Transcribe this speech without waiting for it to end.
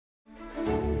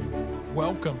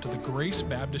Welcome to the Grace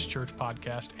Baptist Church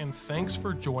podcast, and thanks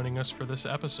for joining us for this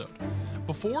episode.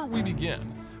 Before we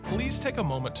begin, please take a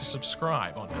moment to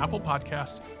subscribe on Apple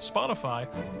Podcasts, Spotify,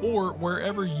 or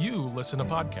wherever you listen to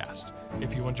podcasts.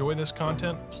 If you enjoy this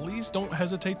content, please don't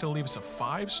hesitate to leave us a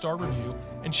 5-star review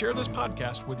and share this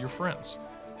podcast with your friends.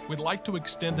 We'd like to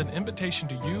extend an invitation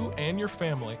to you and your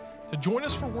family to join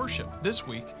us for worship this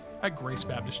week at Grace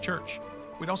Baptist Church.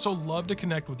 We'd also love to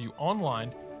connect with you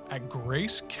online at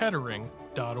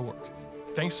gracekettering.org.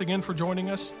 Thanks again for joining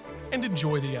us, and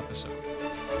enjoy the episode.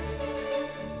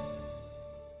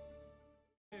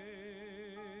 The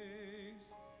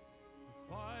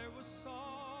choir was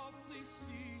softly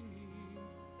singing,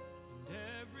 and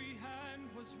every hand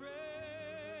was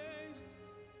raised.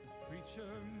 The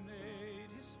preacher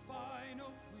made his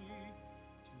final plea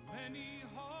to any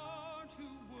heart who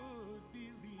would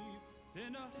believe.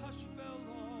 Then a hush fell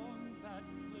on that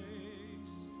place.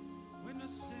 When a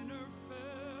sinner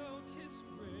felt his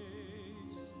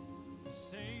grace, the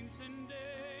saints and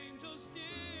angels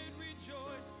did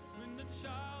rejoice when the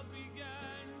child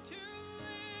began to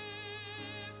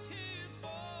lift his voice.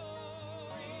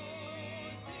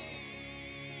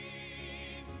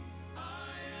 Redeemed, I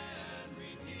am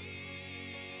redeemed.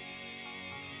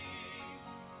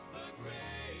 The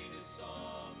greatest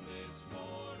song this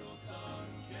mortal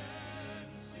tongue can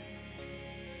sing.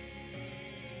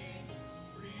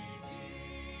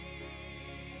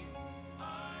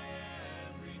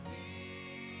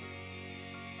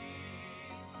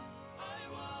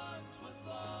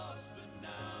 Lost, but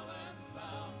now am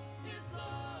found. His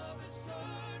love has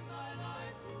turned my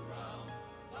life around.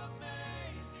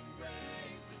 Amazing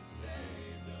grace, it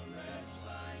saved a wretch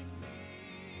like me.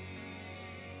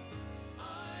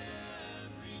 I am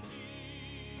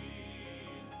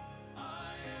redeemed.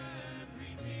 I am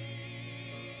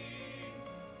redeemed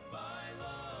by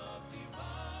love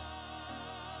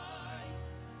divine.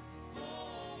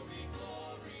 Glory,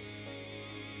 glory,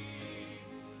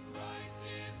 Christ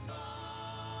is mine.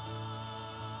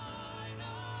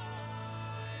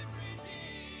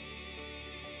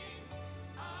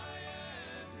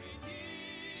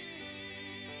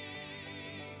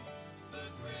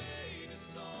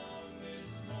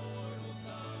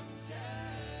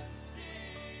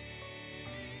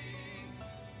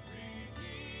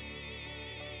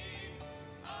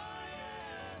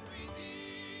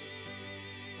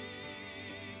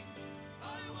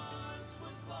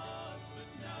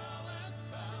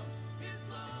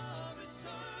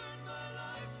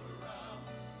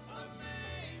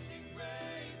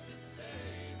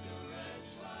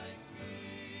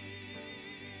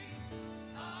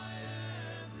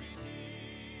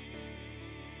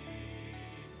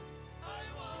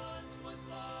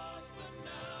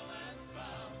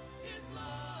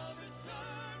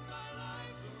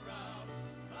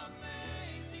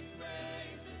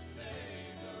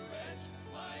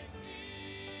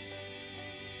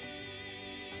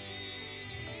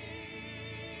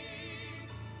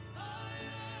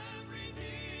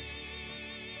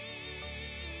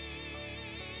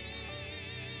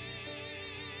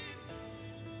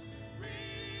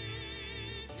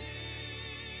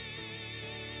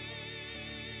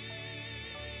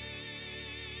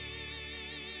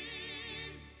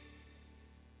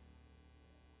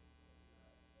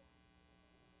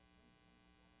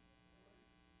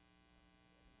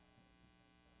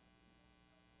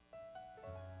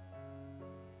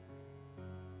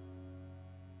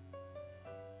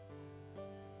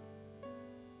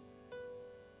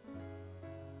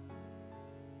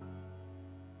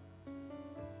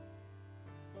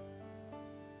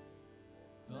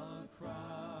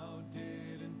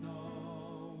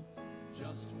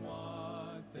 Just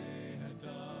what they had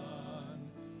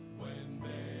done when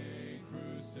they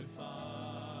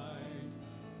crucified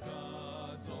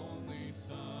God's only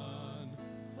Son,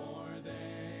 for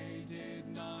they did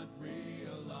not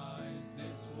realize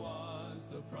this was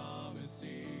the promised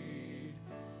seed.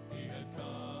 He had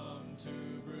come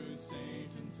to bruise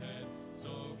Satan's head,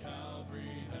 so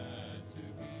Calvary had to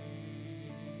be.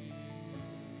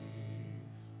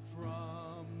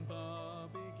 From the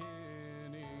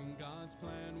beginning, God's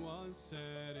plan was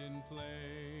set in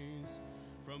place.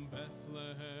 From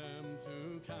Bethlehem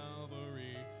to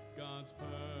Calvary, God's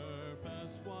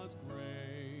purpose was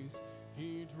grace.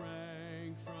 He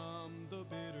drank from the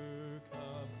bitter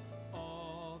cup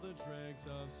all the dregs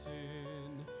of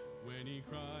sin. When he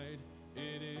cried,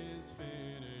 "It is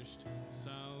finished,"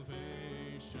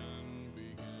 salvation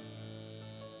began.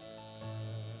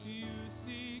 You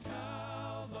see,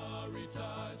 Calvary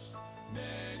touched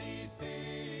many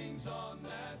things on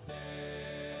that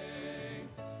day.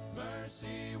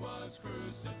 Mercy was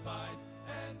crucified,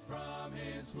 and from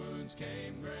his wounds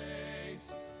came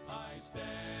grace. I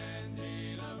stand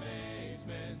in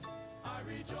amazement, I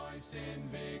rejoice in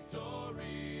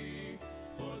victory,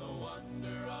 for the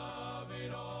wonder of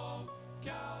it all,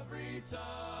 Calvary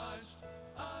touched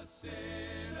a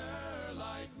sinner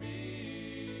like me.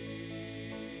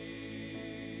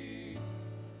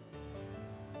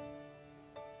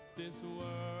 This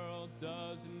world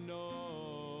doesn't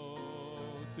know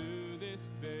to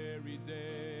this very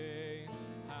day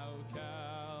how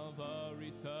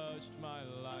Calvary touched my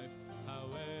life, how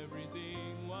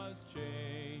everything was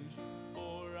changed.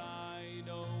 For I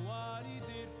know what he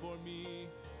did for me,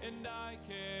 and I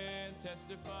can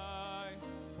testify.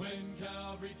 When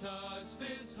Calvary touched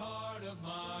this heart of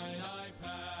mine, I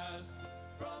passed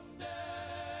from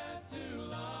death to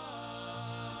life.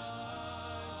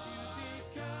 You see,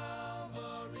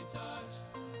 Calvary touched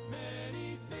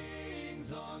many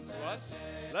things on that day.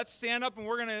 Let's stand up, and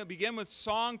we're going to begin with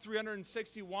Song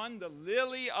 361, The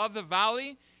Lily of the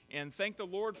Valley, and thank the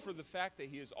Lord for the fact that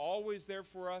he is always there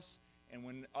for us. And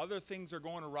when other things are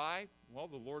going awry, well,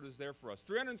 the Lord is there for us.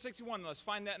 361, let's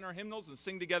find that in our hymnals and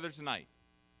sing together tonight.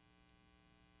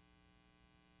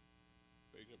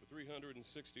 Page number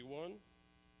 361.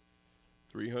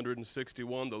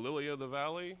 361, The Lily of the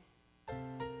Valley.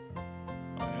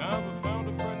 I have found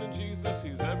a friend in Jesus,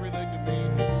 he's everything to me.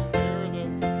 He's fairer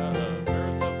than the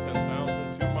fairest of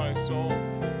 10,000 to my soul.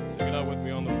 Sing it out with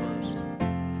me on the first.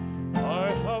 I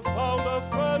have found a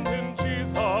friend in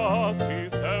Jesus,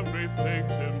 he's everything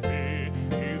to me.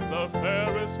 He's the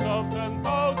fairest of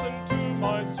 10,000 to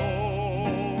my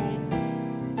soul.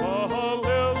 The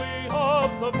lily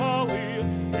of the valley,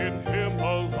 in him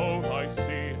alone I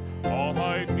see all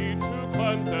I need to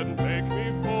cleanse and make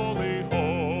me fully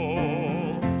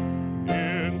whole.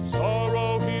 In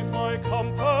sorrow he's my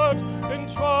comfort, in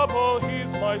trouble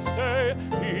he's my stay.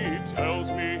 He tells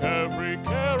me every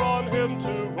care on him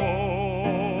to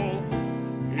roll.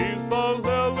 He's the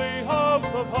lily of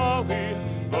the valley,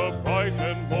 the bright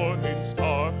and morning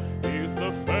star. He's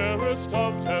the fairest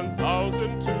of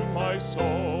 10,000 to my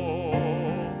soul.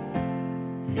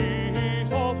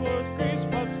 He's all the griefs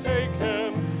paths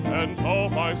taken, and all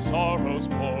my sorrows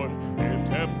borne. In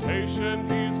temptation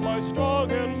he's my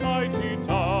strong and mighty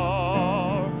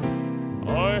tower.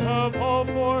 I have all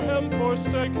for him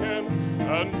forsaken,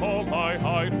 and all my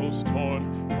idols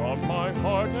torn from my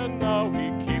heart, and now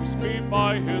he keeps me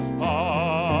by his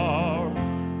power.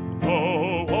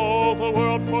 Though all the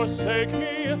world forsake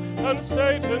me, and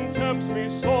Satan tempts me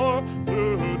sore,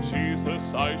 through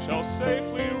Jesus I shall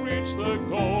safely reach the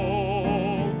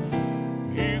goal.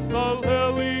 He's the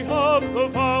lily of the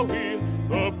valley,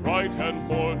 the bright and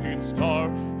morning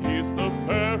star. He's the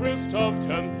fairest of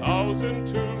 10,000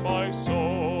 to my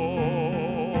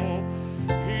soul.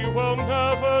 He will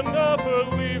never, never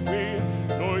leave me,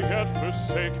 nor yet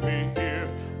forsake me here,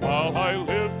 while I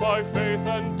live by faith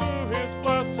and do his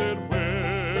blessed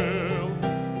will.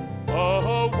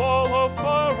 A wall of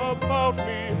fire about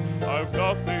me, I've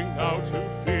nothing now to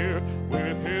fear.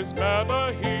 With his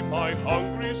manna he my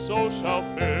hungry soul shall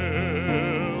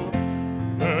fill.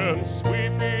 Then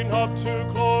sweeping up to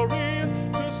glory,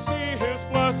 to see his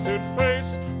blessed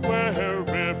face, where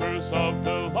rivers of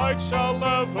delight shall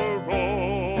ever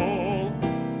roll.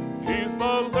 He's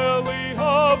the lily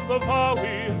of the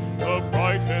valley, the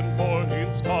bright and morning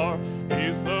star.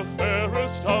 He's the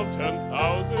fairest of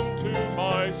 10,000 to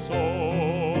my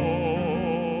soul.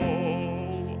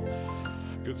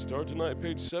 Good start tonight,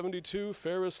 page 72,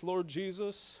 Fairest Lord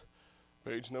Jesus.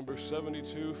 Page number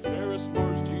 72, Fairest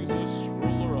Lord Jesus,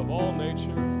 ruler of all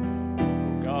nature,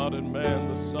 God and man,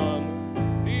 the Son.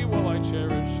 Thee will I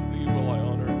cherish, thee will I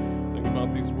honor. Think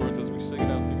about these words as we sing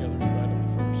it out together tonight on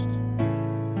the first.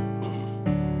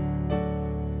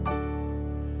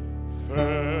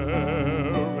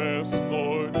 Fairest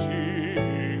Lord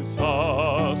Jesus,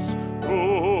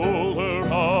 ruler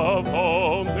of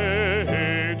all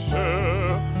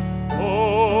nature,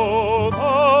 O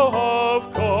thou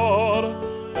of God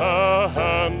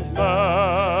and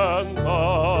man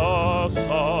the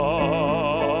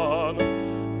Son,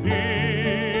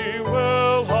 thee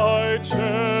will I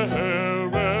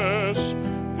cherish,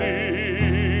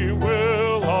 thee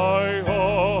will I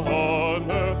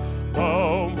honor,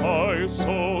 thou my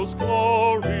soul's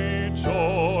glory,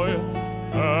 joy,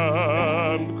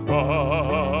 and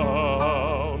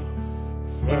crown.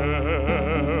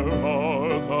 Fair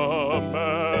are the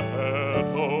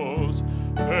meadows,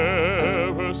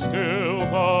 fairer still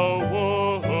the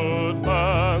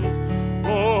woodlands,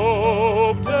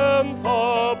 robed in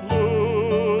the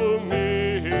blooming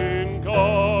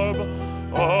garb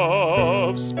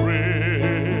of spring.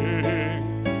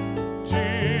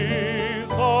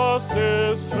 Jesus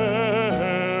is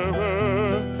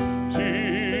fairer,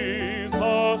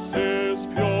 Jesus is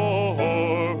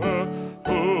purer,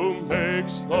 who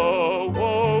makes the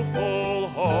woeful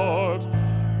heart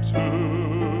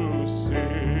to sing.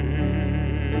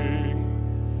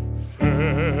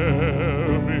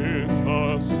 Fair is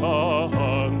the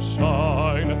sunshine,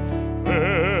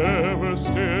 fairer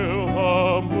still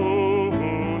the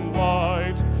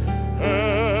moonlight,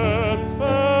 and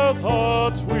fair the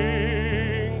twinkling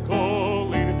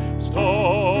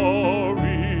starry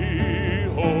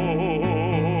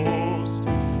host.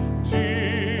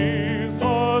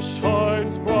 Jesus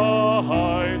shines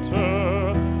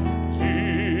brighter,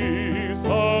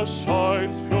 Jesus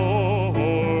shines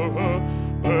purer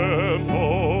than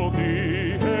all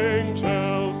the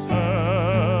angels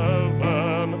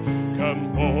heaven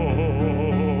can boast.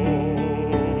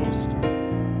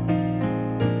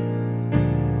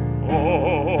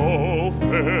 Oh,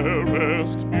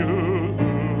 fairest beauty,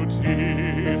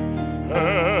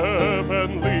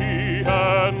 heavenly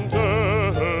and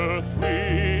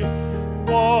earthly,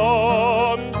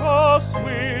 wondrous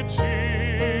sweet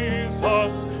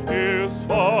Jesus is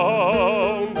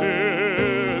found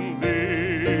in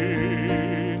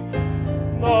thee.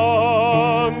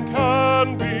 None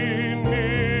can be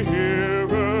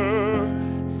nearer,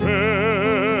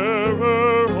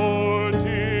 fairer or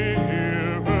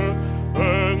dearer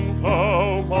than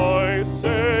thou, my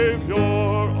Savior,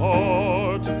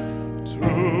 art to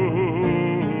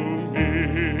me.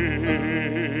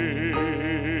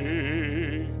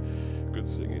 Good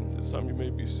singing. This time you may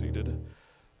be seated.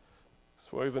 As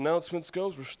far as announcements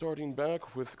goes, we're starting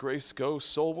back with Grace Go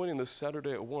Soul Winning this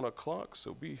Saturday at 1 o'clock,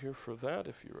 so be here for that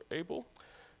if you're able.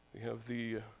 We have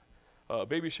the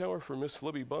baby shower for Miss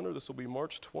Libby Bunner. This will be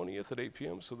March 20th at 8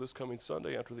 p.m., so this coming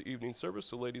Sunday after the evening service.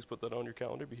 So ladies, put that on your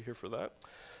calendar. Be here for that.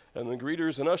 And then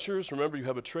greeters and ushers, remember you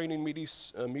have a training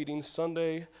meeting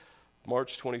Sunday,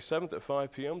 March 27th at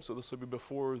 5 p.m., so this will be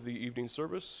before the evening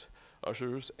service.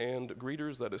 Ushers and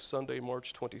greeters, that is Sunday,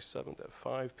 March 27th at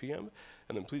 5 p.m.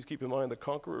 And then please keep in mind the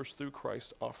Conquerors Through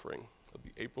Christ offering. It'll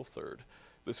be April 3rd.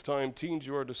 This time, teens,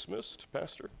 you are dismissed.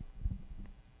 Pastor.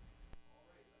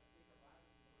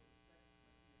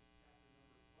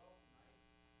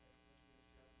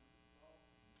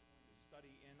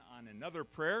 Study in on another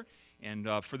prayer, and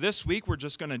for this week we're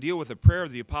just going to deal with a prayer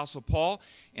of the Apostle Paul,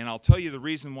 and I'll tell you the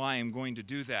reason why I'm going to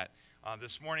do that.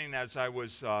 This morning as I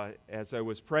was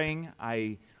praying,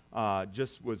 I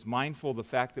just was mindful of the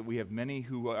fact that we have many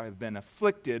who have been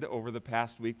afflicted over the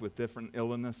past week with different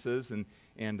illnesses, and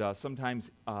sometimes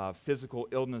physical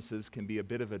illnesses can be a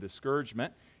bit of a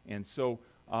discouragement, and so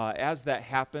as that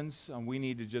happens, we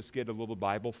need to just get a little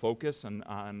Bible focus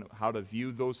on how to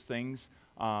view those things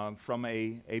from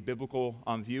a biblical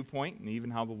viewpoint, and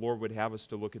even how the Lord would have us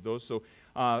to look at those. So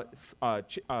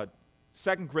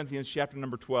 2 Corinthians chapter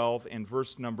number 12 and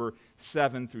verse number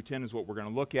 7 through 10 is what we're going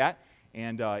to look at.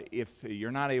 And if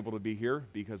you're not able to be here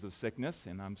because of sickness,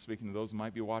 and I'm speaking to those who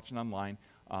might be watching online,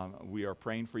 we are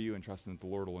praying for you and trusting that the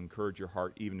Lord will encourage your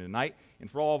heart even tonight. And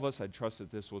for all of us, I trust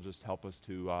that this will just help us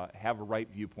to have a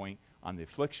right viewpoint on the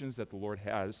afflictions that the Lord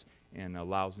has and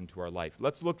allows into our life.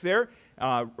 Let's look there.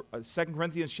 2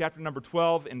 Corinthians chapter number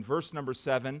 12 and verse number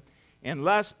 7.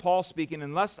 Unless, Paul speaking,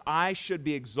 unless I should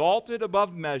be exalted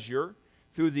above measure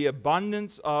through the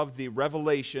abundance of the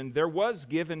revelation, there was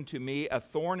given to me a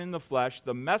thorn in the flesh,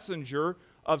 the messenger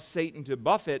of Satan to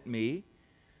buffet me,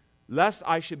 lest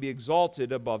I should be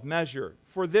exalted above measure.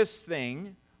 For this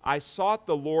thing I sought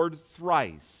the Lord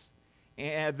thrice,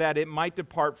 that it might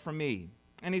depart from me.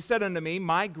 And he said unto me,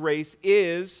 my grace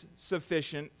is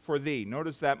sufficient for thee.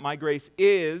 Notice that, my grace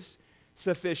is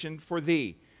sufficient for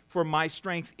thee. For my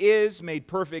strength is made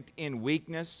perfect in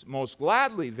weakness. Most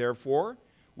gladly, therefore,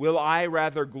 will I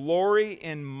rather glory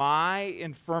in my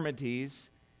infirmities,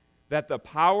 that the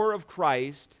power of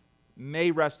Christ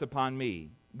may rest upon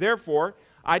me. Therefore,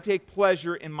 I take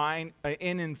pleasure in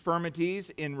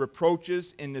infirmities, in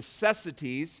reproaches, in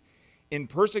necessities, in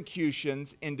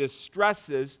persecutions, in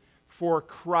distresses, for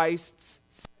Christ's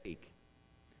sake.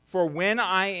 For when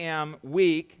I am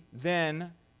weak,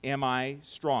 then am I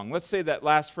strong. Let's say that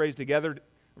last phrase together.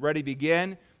 Ready,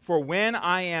 begin. For when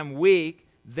I am weak,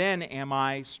 then am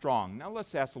I strong. Now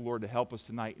let's ask the Lord to help us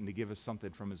tonight and to give us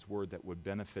something from His Word that would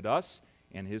benefit us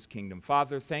and His kingdom.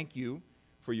 Father, thank you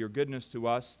for your goodness to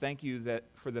us. Thank you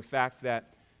for the fact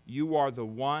that you are the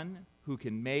one who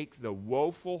can make the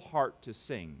woeful heart to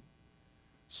sing.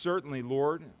 Certainly,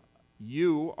 Lord,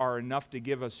 you are enough to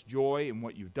give us joy, and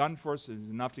what you've done for us is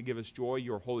enough to give us joy.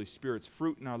 Your Holy Spirit's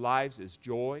fruit in our lives is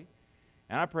joy.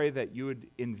 And I pray that you would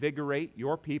invigorate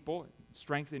your people,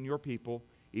 strengthen your people,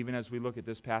 even as we look at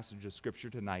this passage of Scripture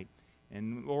tonight.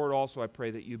 And Lord, also I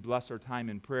pray that you bless our time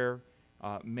in prayer.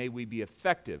 May we be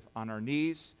effective on our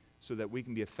knees so that we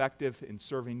can be effective in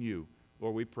serving you.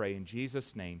 Lord, we pray in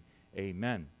Jesus' name,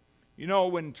 amen. You know,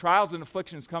 when trials and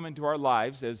afflictions come into our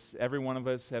lives, as every one of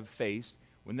us have faced,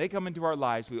 when they come into our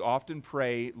lives, we often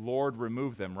pray, Lord,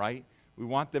 remove them, right? We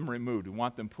want them removed. We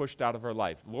want them pushed out of our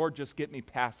life. Lord, just get me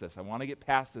past this. I want to get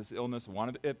past this illness. I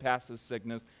want to get past this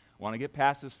sickness. I want to get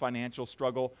past this financial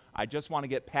struggle. I just want to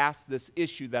get past this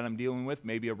issue that I'm dealing with,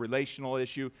 maybe a relational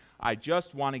issue. I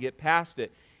just want to get past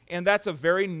it. And that's a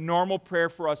very normal prayer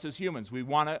for us as humans. We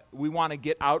want to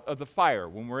get out of the fire.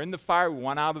 When we're in the fire, we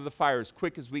want out of the fire as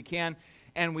quick as we can.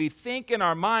 And we think in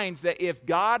our minds that if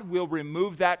God will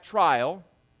remove that trial,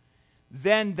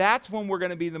 then that's when we're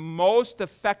going to be the most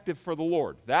effective for the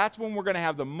Lord. That's when we're going to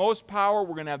have the most power,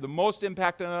 we're going to have the most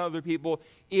impact on other people,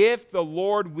 if the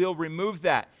Lord will remove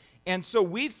that. And so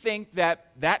we think that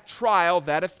that trial,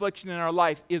 that affliction in our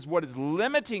life, is what is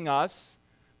limiting us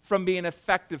from being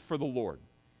effective for the Lord.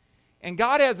 And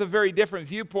God has a very different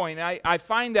viewpoint. I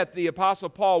find that the Apostle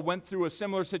Paul went through a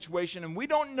similar situation, and we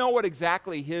don't know what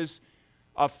exactly his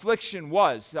affliction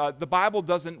was. The Bible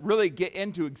doesn't really get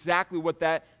into exactly what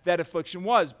that affliction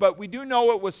was, but we do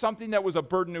know it was something that was a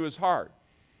burden to his heart.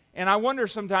 And I wonder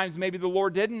sometimes maybe the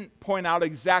Lord didn't point out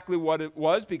exactly what it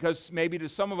was, because maybe to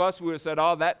some of us we would have said,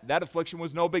 oh, that affliction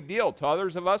was no big deal. To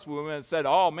others of us we would have said,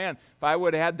 oh man, if I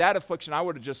would have had that affliction, I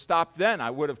would have just stopped then. I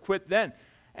would have quit then.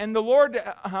 And the Lord,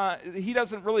 He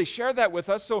doesn't really share that with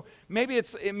us, so maybe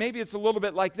it's a little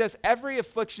bit like this. Every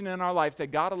affliction in our life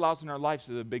that God allows in our lives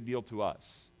is a big deal to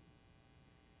us.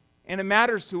 And it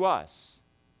matters to us.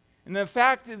 And the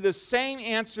fact that the same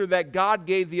answer that God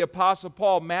gave the Apostle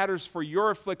Paul matters for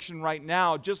your affliction right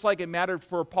now, just like it mattered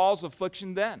for Paul's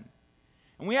affliction then.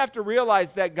 And we have to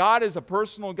realize that God is a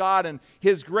personal God, and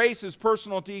His grace is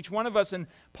personal to each one of us. And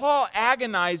Paul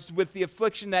agonized with the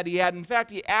affliction that he had. In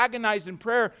fact, he agonized in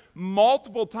prayer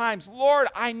multiple times. Lord,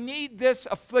 I need this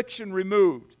affliction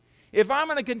removed. If I'm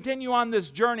going to continue on this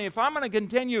journey, if I'm going to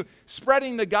continue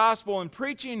spreading the gospel and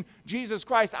preaching Jesus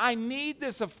Christ, I need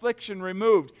this affliction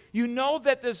removed. You know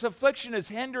that this affliction is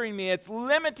hindering me. It's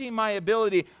limiting my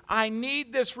ability. I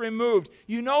need this removed.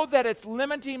 You know that it's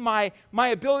limiting my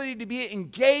ability to be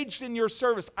engaged in your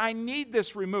service. I need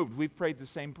this removed. We've prayed the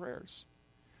same prayers.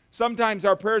 Sometimes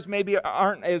our prayers maybe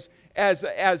aren't as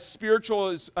spiritual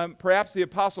as perhaps the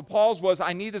Apostle Paul's was.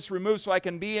 I need this removed so I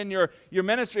can be in your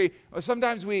ministry.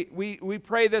 Sometimes we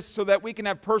pray this so that we can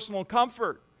have personal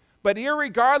comfort. But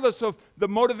irregardless of the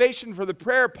motivation for the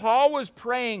prayer, Paul was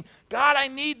praying, God, I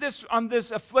need this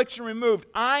affliction removed.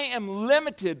 I am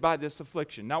limited by this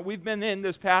affliction. Now, we've been in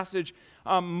this passage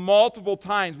multiple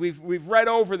times. We've read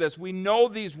over this. We know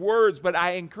these words, but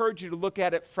I encourage you to look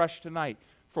at it fresh tonight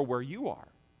for where you are,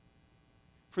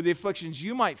 for the afflictions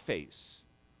you might face,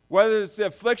 whether it's the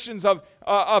afflictions of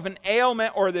an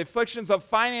ailment or the afflictions of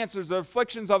finances, or the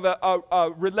afflictions of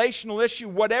a relational issue,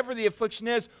 whatever the affliction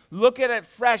is, look at it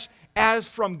fresh as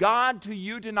from God to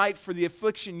you tonight for the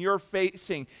affliction you're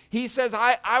facing. He says,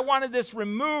 I wanted this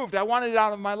removed. I wanted it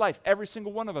out of my life. Every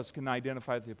single one of us can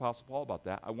identify with the Apostle Paul about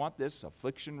that. I want this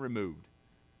affliction removed.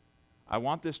 I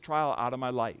want this trial out of my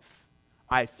life.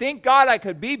 I think, God, I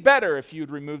could be better if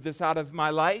you'd remove this out of my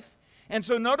life. And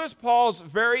so notice Paul's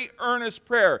very earnest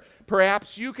prayer.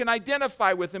 Perhaps you can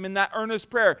identify with him in that earnest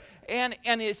prayer. And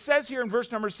it says here in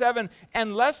verse number 7,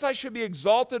 and lest I should be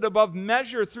exalted above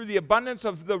measure through the abundance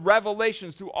of the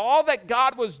revelations, through all that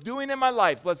God was doing in my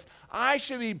life, lest I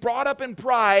should be brought up in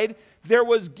pride, there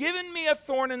was given me a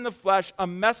thorn in the flesh, a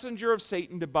messenger of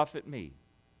Satan to buffet me.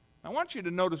 I want you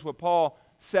to notice what Paul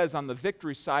says on the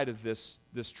victory side of this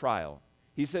trial.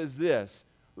 He says this,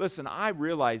 listen, I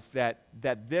realize that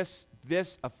this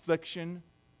affliction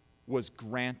was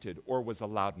granted or was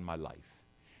allowed in my life.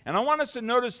 And I want us to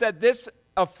notice that this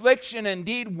affliction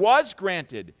indeed was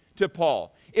granted to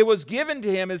Paul. It was given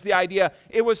to him as the idea.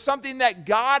 It was something that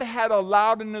God had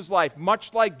allowed in his life.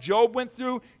 Much like Job went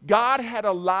through, God had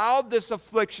allowed this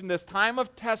affliction, this time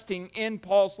of testing in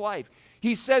Paul's life.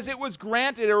 He says it was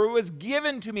granted or it was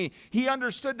given to me. He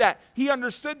understood that. He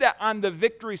understood that on the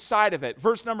victory side of it.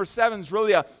 Verse number 7 is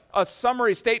really a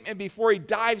summary statement before he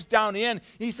dives down in.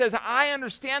 He says, I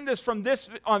understand this from this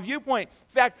viewpoint.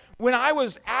 In fact, when I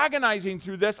was agonizing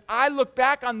through this, I look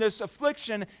back on this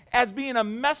affliction as being a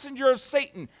messenger of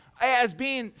Satan, as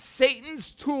being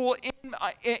Satan's tool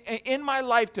in my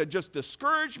life to just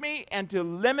discourage me and to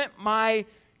limit my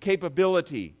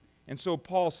capability. And so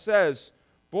Paul says,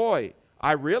 boy,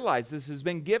 I realize this has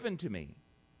been given to me.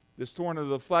 This thorn of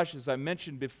the flesh, as I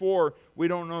mentioned before, we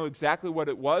don't know exactly what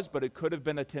it was, but it could have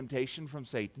been a temptation from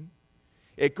Satan.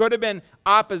 It could have been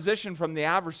opposition from the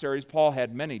adversaries. Paul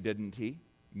had many, didn't he?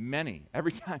 Many.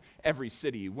 Every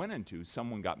city he went into,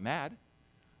 someone got mad.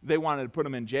 They wanted to put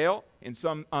him in jail. In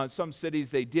some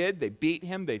cities they did. They beat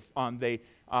him. They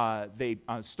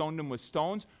stoned him with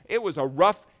stones. It was a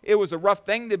rough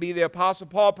thing to be the Apostle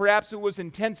Paul. Perhaps it was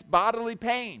intense bodily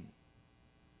pain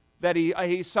that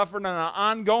he suffered on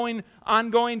an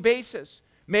ongoing basis.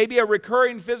 Maybe a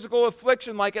recurring physical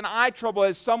affliction like an eye trouble,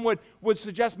 as some would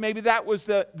suggest. Maybe that was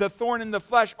the thorn in the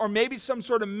flesh, or maybe some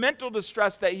sort of mental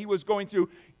distress that he was going through.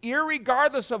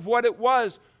 Irregardless of what it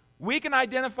was, we can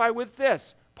identify with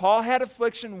this. Paul had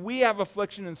affliction, we have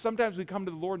affliction, and sometimes we come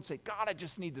to the Lord and say, God, I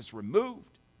just need this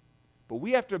removed. But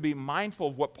we have to be mindful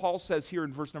of what Paul says here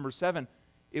in verse number 7.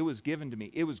 It was given to me.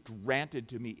 It was granted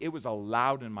to me. It was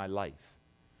allowed in my life.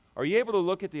 Are you able to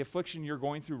look at the affliction you're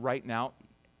going through right now,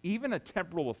 even a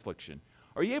temporal affliction?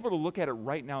 Are you able to look at it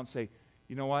right now and say,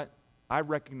 you know what? I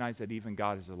recognize that even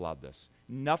God has allowed this.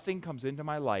 Nothing comes into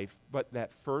my life but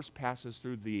that first passes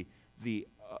through the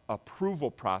approval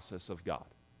process of God.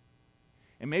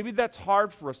 And maybe that's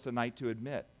hard for us tonight to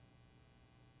admit.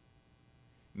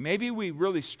 Maybe we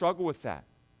really struggle with that.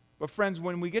 But friends,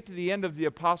 when we get to the end of the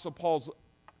Apostle Paul's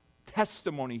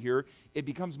testimony here, it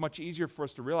becomes much easier for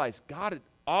us to realize God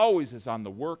always is on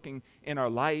the working in our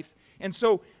life. And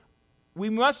so we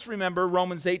must remember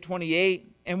Romans 8:28,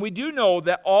 and we do know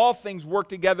that all things work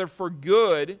together for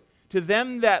good to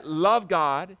them that love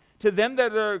God, to them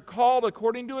that are called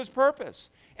according to his purpose.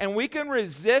 And we can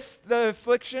resist the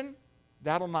affliction.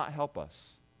 That'll not help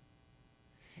us.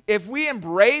 If we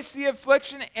embrace the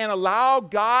affliction and allow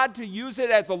God to use it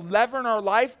as a lever in our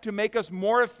life to make us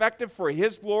more effective for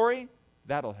his glory,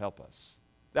 that'll help us.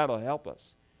 That'll help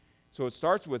us. So it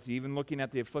starts with even looking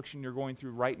at the affliction you're going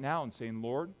through right now and saying,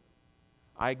 Lord,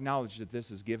 I acknowledge that this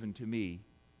is given to me.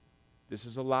 This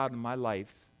is allowed in my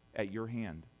life at your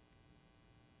hand.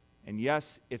 And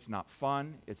yes, it's not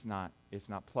fun, it's not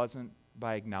pleasant, but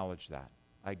I acknowledge that.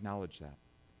 I acknowledge that.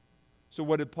 So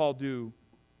what did Paul do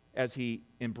as he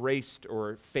embraced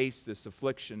or faced this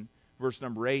affliction? Verse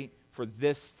number 8, for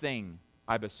this thing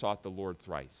I besought the Lord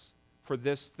thrice. For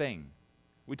this thing.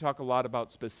 We talk a lot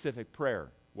about specific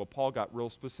prayer. Well, Paul got real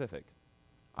specific.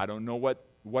 I don't know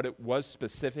what it was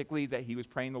specifically that he was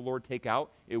praying the Lord take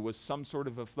out. It was some sort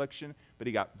of affliction, but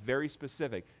he got very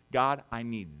specific. God, I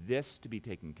need this to be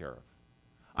taken care of.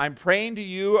 I'm praying to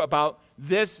you about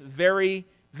this very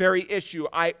issue.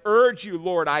 I urge you,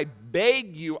 Lord, I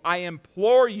beg you, I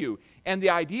implore you. And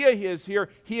the idea is here,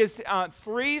 he is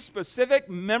 3 specific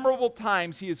memorable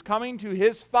times he is coming to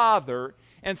his Father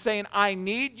and saying, I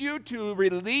need you to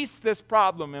release this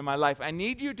problem in my life. I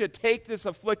need you to take this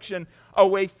affliction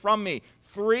away from me.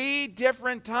 3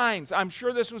 different times. I'm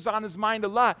sure this was on his mind a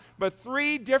lot, but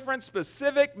 3 different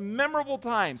specific memorable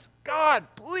times. God,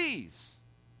 please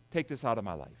take this out of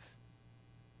my life.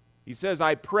 He says,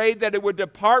 I prayed that it would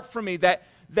depart from me, that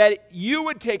you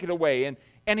would take it away.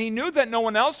 And he knew that no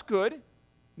one else could.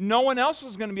 No one else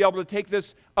was going to be able to take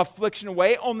this affliction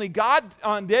away. Only God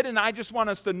did. And I just want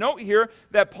us to note here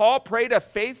that Paul prayed a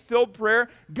faith-filled prayer.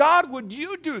 God, would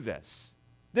you do this?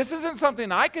 This isn't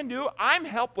something I can do. I'm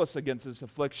helpless against this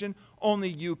affliction. Only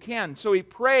you can. So he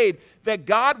prayed that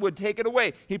God would take it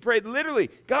away. He prayed literally,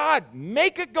 God,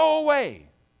 make it go away.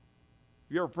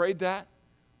 Have you ever prayed that?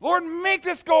 Lord, make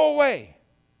this go away.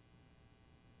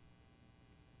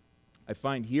 I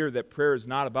find here that prayer is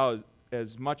not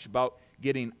as much about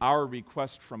getting our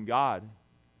request from God,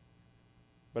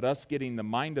 but us getting the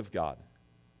mind of God,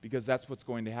 because that's what's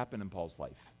going to happen in Paul's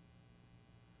life.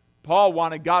 Paul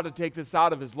wanted God to take this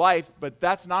out of his life, but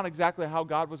that's not exactly how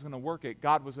God was going to work it.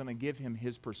 God was going to give him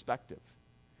his perspective.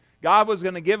 God was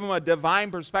going to give him a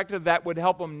divine perspective that would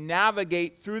help him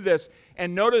navigate through this.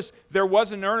 And notice there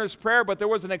was an earnest prayer, but there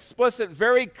was an explicit,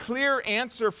 very clear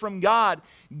answer from God.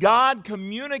 God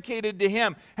communicated to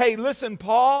him, hey, listen,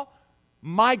 Paul,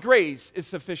 my grace is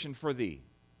sufficient for thee.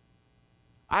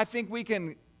 I think we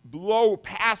can blow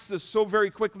past this so very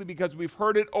quickly because we've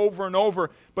heard it over and over.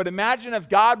 But imagine if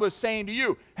God was saying to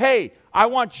you, hey, I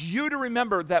want you to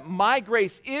remember that my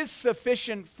grace is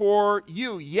sufficient for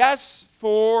you. Yes,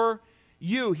 for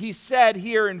you. He said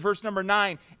here in verse number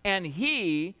 9, and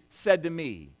he said to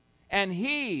me, and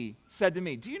he said to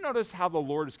me. Do you notice how the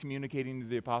Lord is communicating to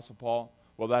the Apostle Paul?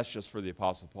 Well, that's just for the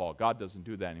Apostle Paul. God doesn't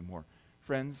do that anymore.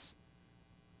 Friends,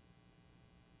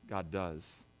 God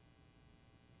does.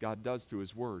 God does through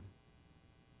his word.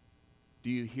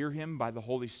 Do you hear him by the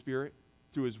Holy Spirit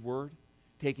through his word,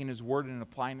 taking his word and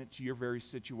applying it to your very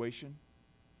situation?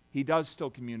 He does still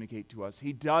communicate to us.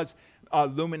 He does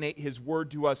illuminate His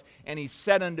word to us. And He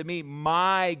said unto me,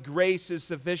 my grace is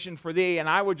sufficient for thee. And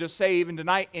I would just say even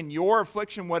tonight, in your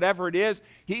affliction, whatever it is,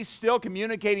 He's still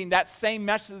communicating that same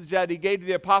message that He gave to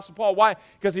the Apostle Paul. Why?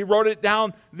 Because He wrote it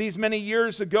down these many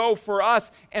years ago for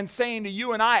us and saying to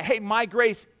you and I, hey, my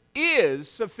grace is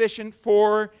sufficient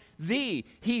for thee.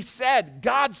 He said,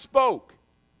 God spoke.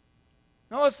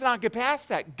 Now let's not get past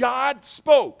that. God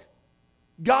spoke.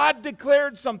 God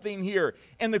declared something here.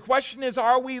 And the question is,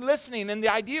 are we listening? And the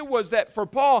idea was that for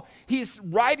Paul, he's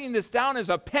writing this down as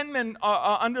a penman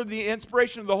under the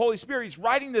inspiration of the Holy Spirit. He's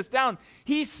writing this down.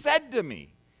 He said to me,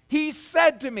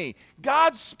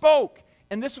 God spoke.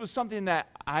 And this was something that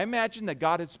I imagine that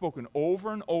God had spoken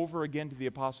over and over again to the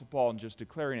Apostle Paul and just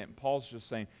declaring it. And Paul's just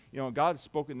saying, God has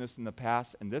spoken this in the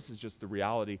past, and this is just the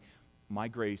reality. My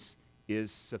grace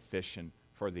is sufficient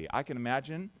for thee. I can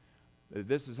imagine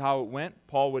this is how it went.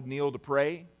 Paul would kneel to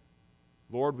pray.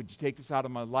 Lord, would you take this out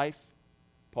of my life?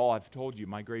 Paul, I've told you,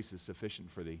 my grace is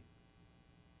sufficient for thee.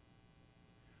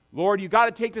 Lord, you got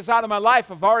to take this out of my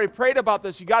life. I've already prayed about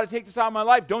this. You got to take this out of my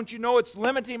life. Don't you know it's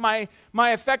limiting my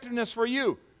effectiveness for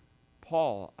you?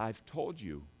 Paul, I've told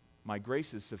you, my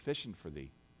grace is sufficient for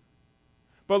thee.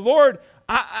 But Lord,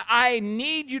 I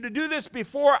need you to do this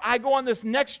before I go on this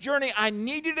next journey. I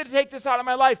need you to take this out of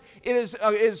my life. It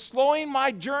is slowing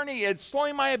my journey. It's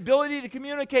slowing my ability to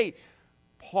communicate.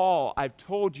 Paul, I've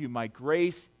told you my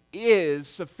grace is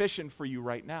sufficient for you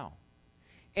right now.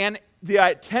 And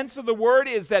the tense of the word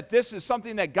is that this is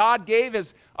something that God gave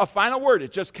as a final word.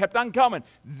 It just kept on coming.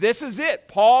 This is it.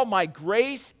 Paul, my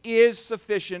grace is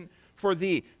sufficient for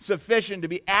thee. Sufficient, to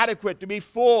be adequate, to be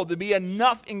full, to be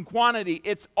enough in quantity.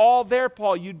 It's all there,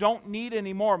 Paul. You don't need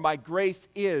any more. My grace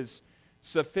is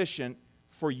sufficient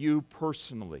for you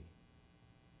personally.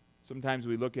 Sometimes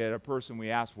we look at a person,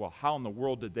 we ask, well, how in the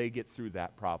world did they get through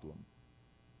that problem?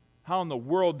 How in the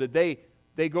world did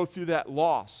they go through that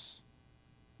loss?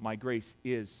 My grace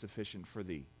is sufficient for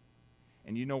thee.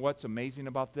 And you know what's amazing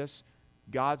about this?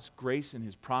 God's grace and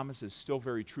His promise is still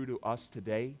very true to us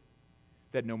today.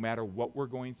 That no matter what we're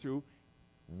going through,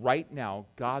 right now,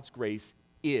 God's grace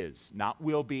is, not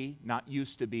will be, not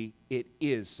used to be, it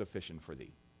is sufficient for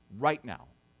thee. Right now.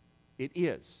 It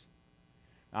is.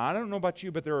 Now, I don't know about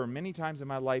you, but there are many times in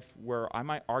my life where I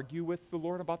might argue with the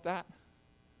Lord about that.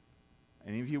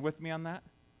 Any of you with me on that?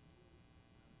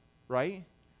 Right?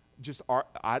 Just,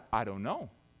 I don't know.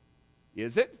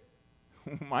 Is it?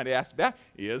 Might ask back,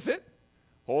 is it?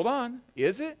 Hold on,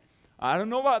 is it? I don't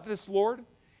know about this, Lord.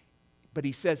 But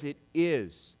He says it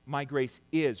is. My grace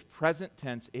is, present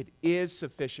tense, it is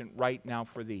sufficient right now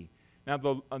for thee.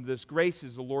 Now, this grace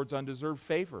is the Lord's undeserved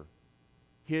favor.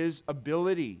 His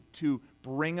ability to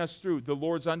bring us through. The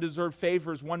Lord's undeserved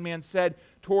favor, as one man said,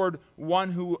 toward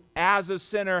one who, as a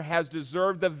sinner, has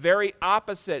deserved the very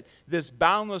opposite. This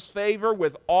boundless favor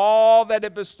with all that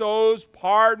it bestows,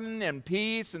 pardon and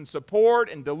peace and support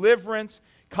and deliverance,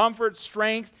 comfort,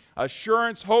 strength,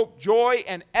 assurance, hope, joy,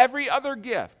 and every other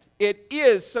gift. It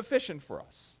is sufficient for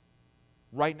us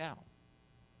right now.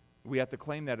 We have to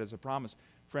claim that as a promise.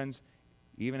 Friends,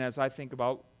 even as I think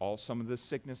about some of the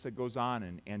sickness that goes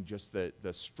on and just the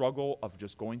struggle of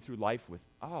just going through life with,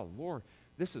 oh, Lord,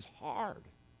 this is hard.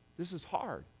 This is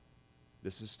hard.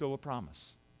 This is still a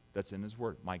promise that's in His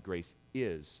Word. My grace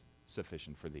is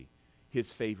sufficient for thee.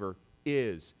 His favor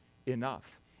is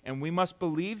enough. And we must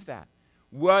believe that.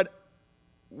 What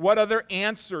other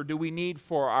answer do we need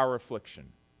for our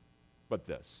affliction but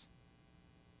this?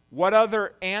 What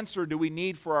other answer do we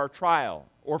need for our trial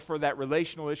or for that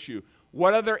relational issue?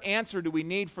 What other answer do we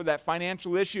need for that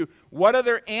financial issue? What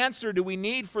other answer do we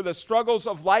need for the struggles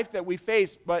of life that we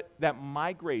face, but that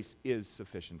my grace is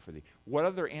sufficient for thee? What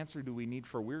other answer do we need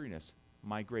for weariness?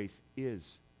 My grace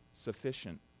is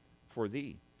sufficient for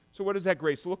thee. So what does that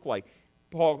grace look like?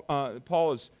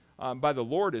 Paul is, by the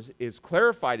Lord, is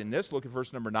clarified in this. Look at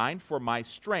verse number 9. For my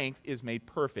strength is made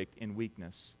perfect in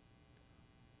weakness.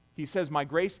 He says, my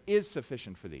grace is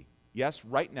sufficient for thee. Yes,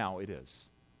 right now it is.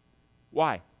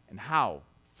 Why and how?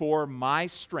 For my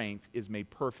strength is made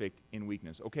perfect in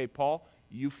weakness. Okay, Paul,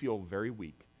 you feel very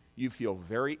weak. You feel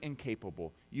very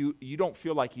incapable. You don't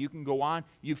feel like you can go on.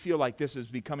 You feel like this is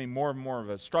becoming more and more of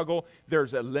a struggle.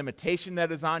 There's a limitation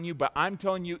that is on you. But I'm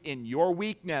telling you, in your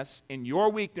weakness,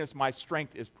 my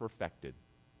strength is perfected.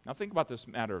 Now think about this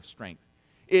matter of strength.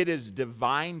 It is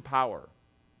divine power.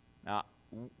 Now,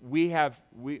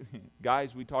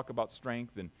 guys, we talk about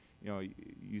strength, and you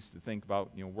used to think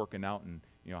about working out and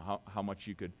how much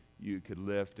you could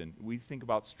lift, and we think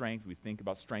about strength. We think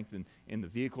about strength in the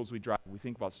vehicles we drive. We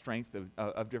think about strength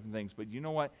of different things. But you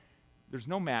know what? There's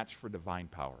no match for divine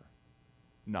power.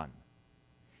 None.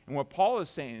 And what Paul is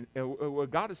saying,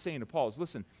 what God is saying to Paul is,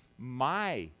 listen,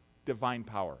 my divine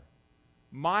power,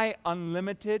 my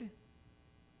unlimited,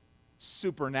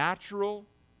 supernatural,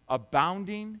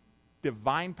 abounding,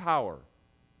 divine power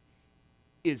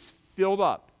is filled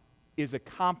up, is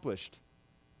accomplished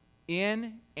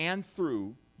in and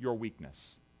through your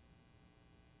weakness.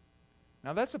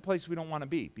 Now that's a place we don't want to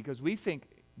be, because we think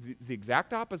the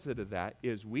exact opposite of that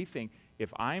is we think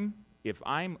if I'm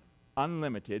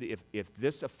unlimited, if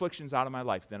this affliction's out of my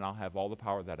life, then I'll have all the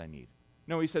power that I need.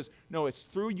 No, he says, no, it's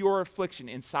through your affliction,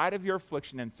 inside of your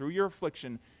affliction and through your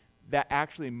affliction, that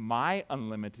actually my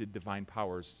unlimited divine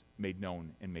power is made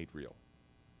known and made real.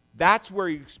 That's where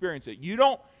you experience it. You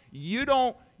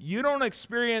don't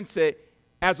experience it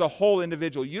as a whole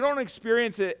individual. You don't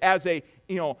experience it as a,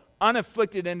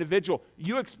 unafflicted individual.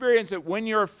 You experience it when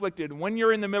you're afflicted, when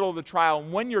you're in the middle of the trial,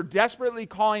 and when you're desperately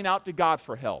calling out to God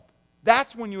for help.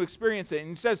 That's when you experience it. And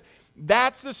he says,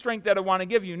 that's the strength that I want to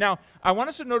give you. Now, I want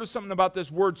us to notice something about this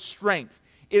word strength.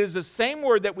 It is the same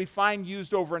word that we find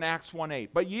used over in Acts 1:8.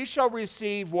 But ye shall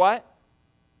receive what?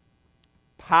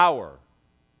 Power.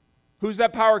 Who's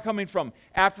that power coming from?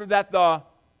 After that, the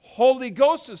Holy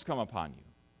Ghost has come upon you.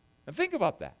 Now think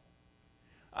about that.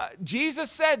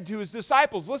 Jesus said to his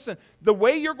disciples, listen, the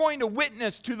way you're going to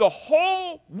witness to the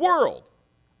whole world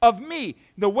of me,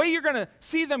 the way you're going to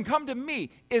see them come to me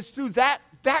is through that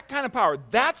kind of power.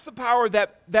 That's the power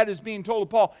that is being told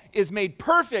to Paul is made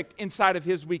perfect inside of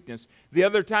his weakness. The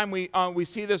other time we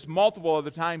see this multiple other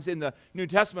times in the New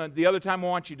Testament, the other time I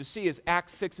want you to see is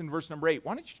Acts 6 and verse number 8.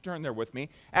 Why don't you turn there with me?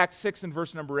 Acts 6 and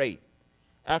verse number 8.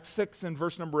 Acts 6 and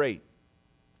verse number 8.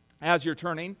 As you're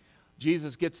turning,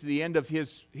 Jesus gets to the end of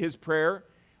his prayer,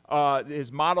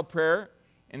 his model prayer,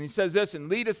 and he says this, and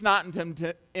lead us not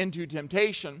into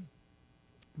temptation,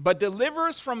 but deliver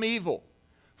us from evil.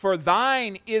 For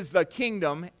thine is the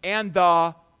kingdom and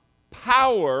the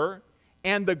power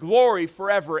and the glory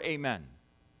forever. Amen.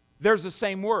 There's the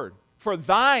same word. For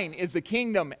thine is the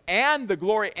kingdom and the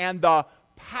glory and the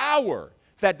power.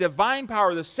 That divine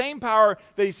power, the same power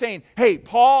that he's saying, hey,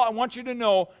 Paul, I want you to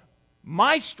know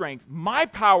my strength, my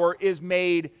power is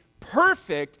made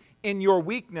perfect in your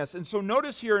weakness. And so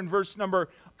notice here in verse number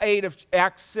 8 of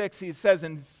Acts 6, he says,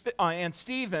 and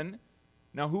Stephen,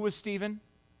 now who was Stephen?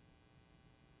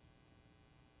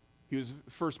 He was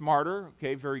the first martyr.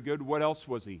 Okay, very good. What else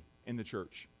was he in the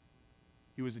church?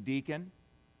 He was a deacon.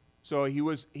 So he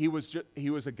was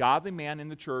a godly man in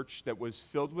the church that was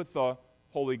filled with the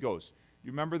Holy Ghost.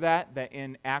 You remember that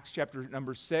in Acts chapter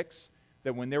number 6,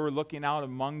 that when they were looking out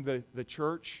among the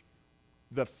church,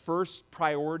 the first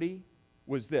priority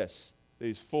was this, that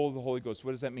he's full of the Holy Ghost.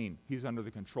 What does that mean? He's under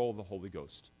the control of the Holy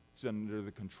Ghost. He's under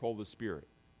the control of the Spirit.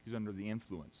 He's under the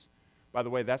influence. By the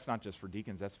way, that's not just for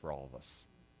deacons, that's for all of us,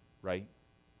 right?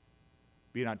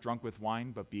 Be not drunk with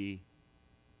wine, but be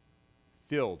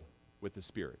filled with the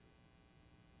Spirit.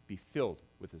 Be filled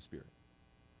with the Spirit.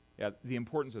 Yeah, the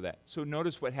importance of that. So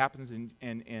notice what happens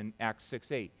in Acts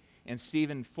 6:8. And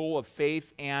Stephen, full of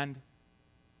faith and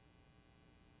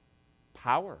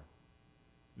power.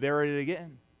 There it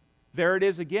again. There it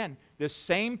is again. The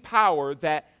same power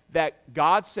that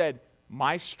God said,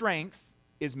 my strength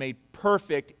is made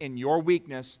perfect in your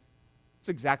weakness. It's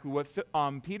exactly what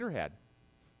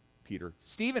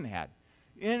Stephen had.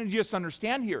 And just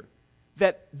understand here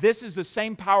that this is the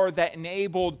same power that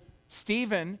enabled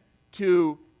Stephen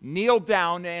to kneel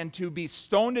down and to be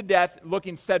stoned to death,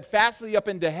 looking steadfastly up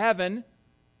into heaven,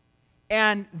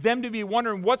 and them to be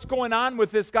wondering what's going on with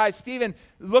this guy Stephen.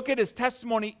 Look at his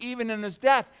testimony even in his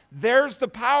death. There's the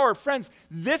power. Friends,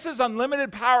 this is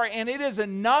unlimited power, and it is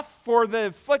enough for the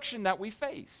affliction that we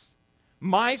face.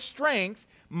 My strength,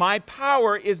 my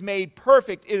power is made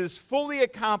perfect. It is fully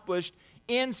accomplished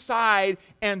inside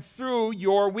and through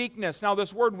your weakness. Now,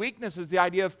 this word weakness is the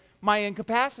idea of my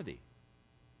incapacity.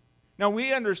 Now,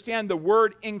 we understand the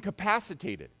word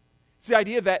incapacitated. It's the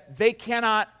idea that they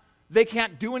can't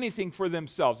do anything for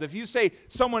themselves. If you say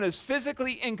someone is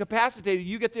physically incapacitated,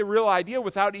 you get the real idea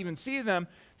without even seeing them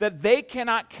that they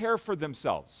cannot care for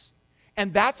themselves.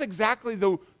 And that's exactly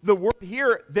the word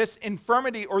here, this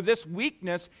infirmity or this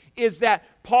weakness, is that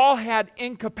Paul had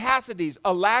incapacities,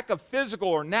 a lack of physical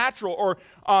or natural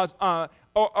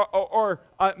or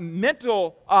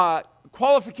mental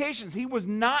qualifications. He was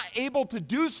not able to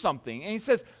do something. And he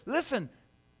says, listen,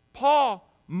 Paul,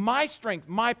 my strength,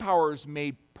 my power is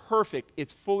made perfect.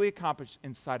 It's fully accomplished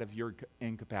inside of your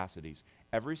incapacities.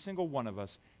 Every single one of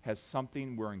us has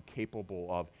something we're incapable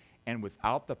of. And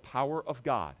without the power of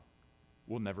God,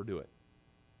 we'll never do it.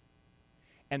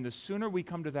 And the sooner we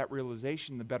come to that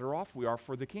realization, the better off we are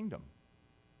for the kingdom.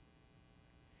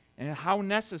 and how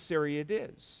necessary it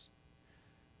is.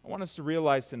 I want us to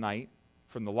realize tonight,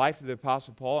 from the life of the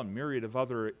Apostle Paul and myriad of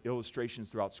other illustrations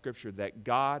throughout Scripture, that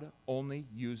God only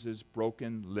uses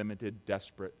broken, limited,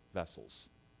 desperate vessels.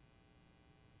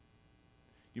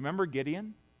 You remember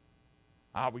Gideon?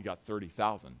 We got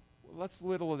 30,000. Well, let's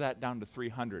whittle that down to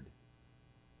 300.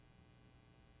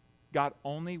 God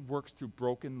only works through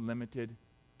broken, limited,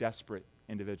 desperate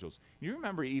individuals. You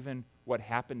remember even what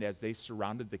happened as they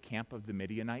surrounded the camp of the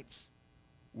Midianites?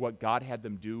 What God had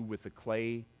them do with the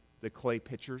clay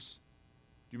pitchers?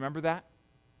 Do you remember that?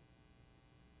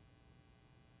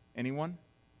 Anyone?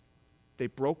 They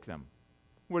broke them.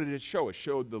 What did it show? It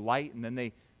showed the light, and then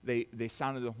they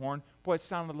sounded the horn. Boy, it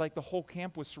sounded like the whole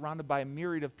camp was surrounded by a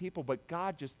myriad of people, but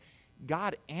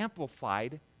God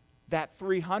amplified that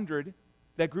 300,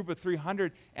 that group of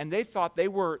 300, and they thought they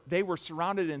were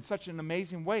surrounded in such an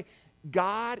amazing way.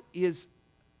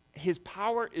 His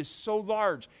power is so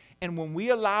large, and when we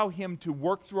allow Him to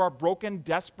work through our broken,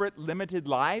 desperate, limited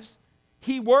lives,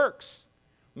 He works.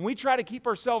 When we try to keep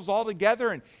ourselves all together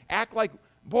and act like,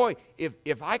 boy,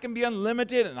 if I can be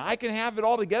unlimited and I can have it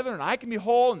all together and I can be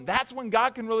whole and that's when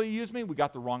God can really use me, we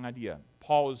got the wrong idea.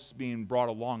 Paul is being brought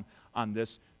along on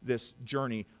this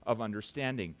journey of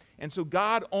understanding. And so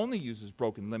God only uses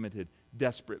broken, limited,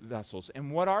 desperate vessels.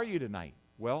 And what are you tonight?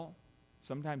 Well,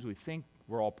 sometimes we think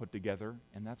we're all put together,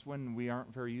 and that's when we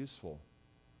aren't very useful.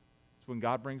 It's when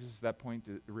God brings us to that point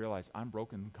to realize, I'm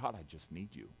broken. God, I just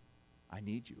need you. I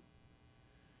need you.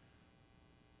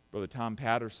 Brother Tom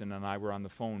Patterson and I were on the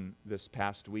phone this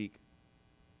past week.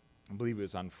 I believe it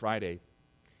was on Friday.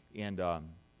 And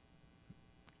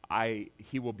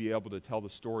he will be able to tell the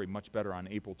story much better on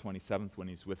April 27th when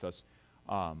he's with us.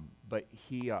 But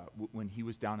when he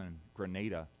was down in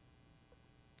Grenada,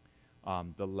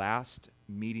 the last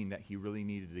meeting that he really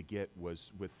needed to get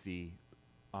was with the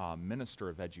Minister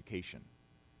of Education.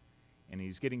 And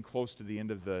he's getting close to the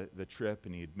end of the trip,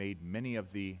 and he had made many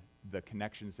of the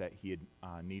connections that he had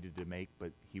needed to make,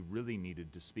 but he really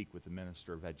needed to speak with the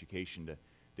Minister of Education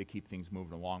to keep things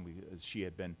moving along, because she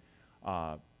had been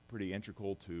pretty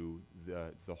integral to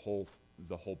the whole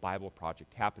Bible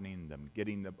project happening, them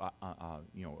getting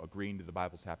agreeing to the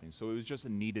Bible's happening. So it was just a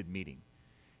needed meeting.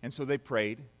 And so they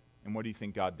prayed, and what do you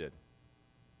think God did?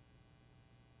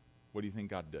 What do you think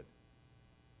God did?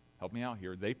 Help me out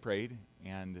here. They prayed,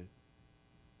 and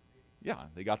yeah,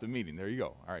 they got the meeting. There you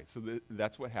go. All right, so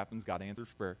that's what happens. God answers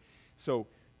prayer. So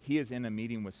he is in a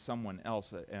meeting with someone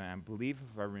else, and I believe,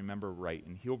 if I remember right,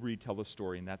 and he'll retell the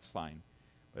story, and that's fine,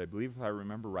 but I believe, if I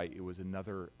remember right, it was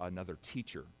another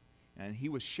teacher, and he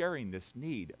was sharing this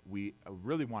need. We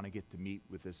really want to get to meet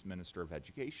with this Minister of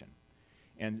Education.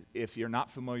 And if you're not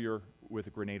familiar with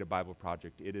the Grenada Bible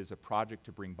Project, it is a project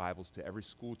to bring Bibles to every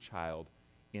school child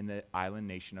in the island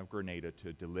nation of Grenada,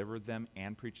 to deliver them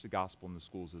and preach the gospel in the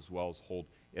schools, as well as hold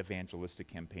evangelistic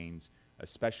campaigns,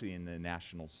 especially in the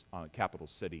national capital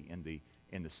city,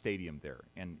 in the stadium there.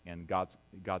 And God's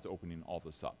opening all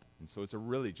this up. And so it's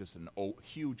really just a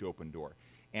huge open door.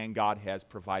 And God has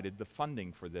provided the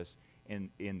funding for this in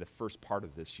the first part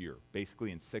of this year.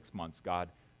 Basically, in 6 months, God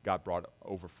brought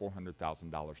over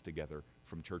 $400,000 together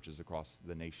from churches across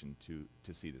the nation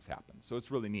to see this happen. So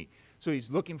it's really neat. So he's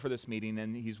looking for this meeting,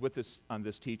 and he's with this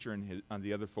teacher and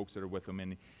the other folks that are with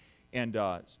him. And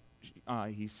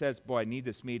he says, boy, I need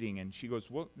this meeting. And she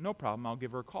goes, well, no problem. I'll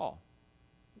give her a call.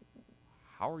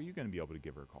 How are you going to be able to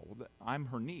give her a call? Well, I'm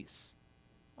her niece.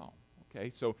 Oh,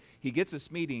 okay. So he gets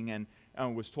this meeting, and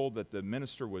was told that the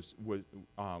minister was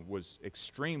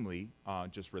extremely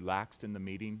just relaxed in the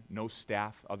meeting. No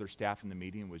other staff in the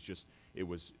meeting. It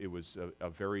was a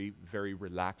very, very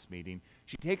relaxed meeting.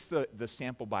 She takes the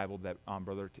sample Bible that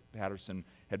Brother Patterson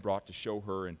had brought to show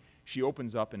her, and she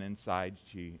opens up, and inside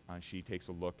she takes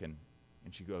a look, and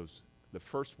she goes, the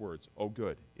first words, oh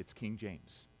good, it's King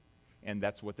James. And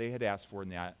that's what they had asked for in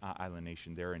the island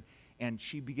nation there. And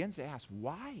she begins to ask,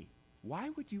 why? Why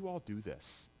would you all do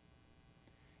this?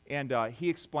 And he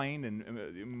explained, and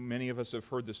many of us have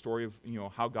heard the story of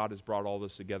how God has brought all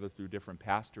this together through different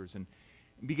pastors, and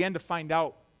began to find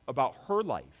out about her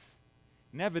life.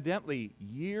 And evidently,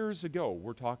 years ago,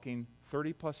 we're talking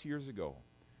 30 plus years ago,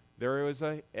 there was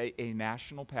a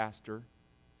national pastor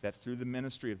that, through the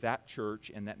ministry of that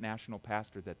church and that national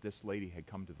pastor, that this lady had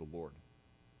come to the Lord.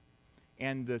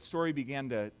 And the story began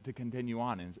to continue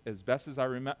on. And as best as I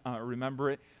remember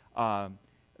it,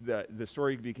 the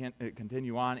story began to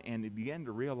continue on, and it began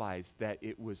to realize that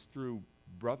it was through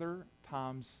Brother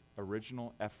Tom's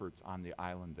original efforts on the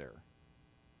island there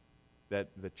that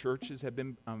the churches had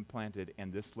been planted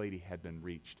and this lady had been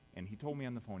reached. And he told me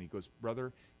on the phone, he goes,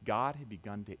 brother, God had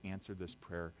begun to answer this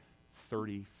prayer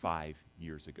 35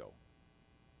 years ago.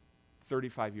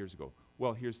 35 years ago.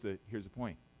 Well, here's the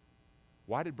point.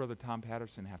 Why did Brother Tom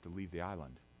Patterson have to leave the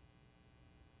island?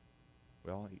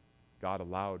 Well, God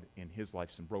allowed in his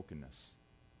life some brokenness.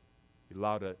 He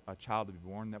allowed a child to be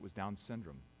born that was Down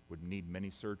syndrome, would need many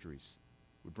surgeries,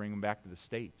 would bring him back to the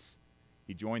States.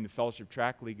 He joined the Fellowship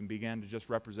Track League and began to just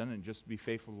represent it and just be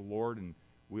faithful to the Lord, and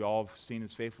we all have seen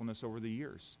his faithfulness over the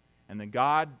years. And then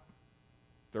God,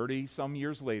 30-some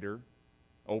years later,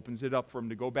 opens it up for him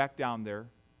to go back down there,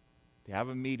 to have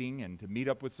a meeting and to meet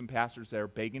up with some pastors there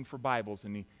begging for Bibles,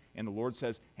 and the Lord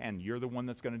says, and you're the one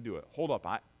that's going to do it. Hold up,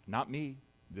 not me.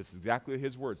 This is exactly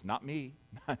his words, not me.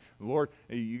 Lord,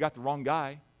 you got the wrong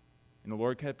guy. And the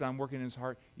Lord kept on working in his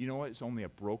heart. You know what? It's only a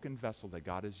broken vessel that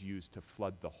God has used to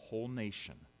flood the whole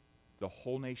nation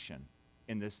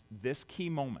in this key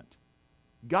moment.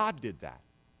 God did that.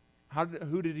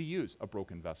 Who did he use? A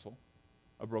broken vessel.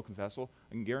 A broken vessel.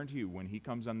 I can guarantee you, when he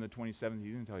comes on the 27th,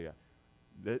 he's going to tell you,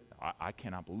 that I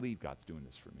cannot believe God's doing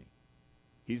this for me.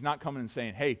 He's not coming and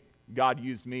saying, hey, God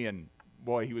used me and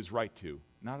boy, he was right to.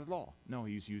 Not at all. No,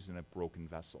 he's using a broken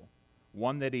vessel.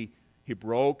 One that he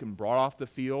broke and brought off the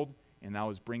field and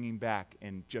now is bringing back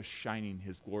and just shining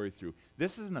his glory through.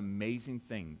 This is an amazing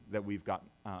thing that we've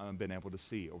been able to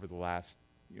see over the last,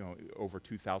 over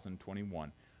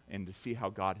 2021, and to see how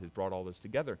God has brought all this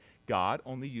together. God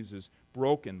only uses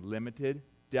broken, limited,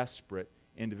 desperate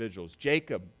individuals.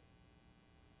 Jacob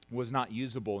was not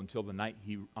usable until the night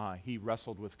he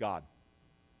wrestled with God,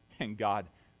 and God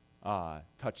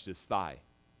touched his thigh,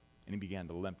 and he began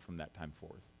to limp from that time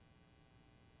forth.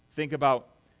 Think about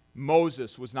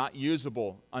Moses was not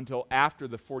usable until after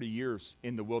the 40 years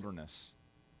in the wilderness,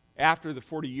 after the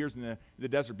 40 years in the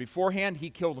desert. Beforehand, he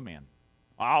killed a man.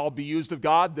 I'll be used of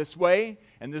God this way,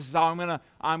 and this is how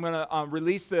I'm gonna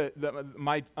release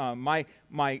my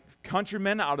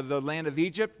countrymen out of the land of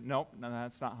Egypt. Nope, no,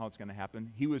 that's not how it's going to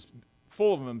happen. He was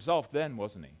full of himself then,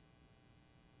 wasn't he?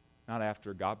 Not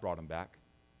after God brought him back.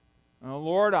 Oh,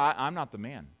 Lord, I'm not the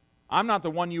man. I'm not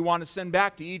the one you want to send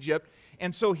back to Egypt.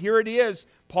 And so here it is.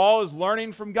 Paul is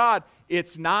learning from God.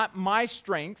 It's not my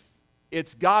strength.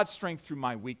 It's God's strength through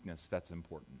my weakness that's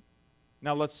important.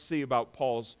 Now let's see about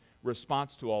Paul's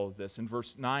response to all of this. In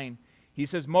verse 9, he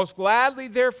says, most gladly,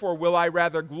 therefore, will I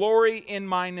rather glory in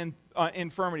mine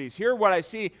infirmities. Here what I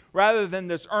see, rather than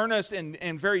this earnest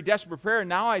and very desperate prayer,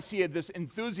 now I see this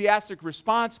enthusiastic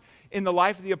response in the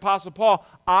life of the Apostle Paul.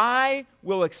 I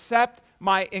will accept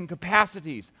my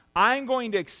incapacities. I'm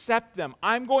going to accept them.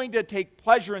 I'm going to take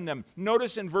pleasure in them.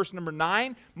 Notice in verse number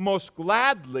 9, most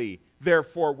gladly,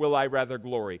 therefore, will I rather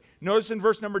glory. Notice in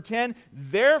verse number 10,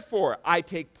 therefore, I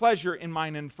take pleasure in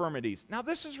mine infirmities. Now,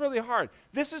 this is really hard.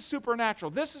 This is supernatural.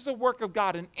 This is a work of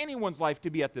God in anyone's life to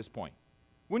be at this point.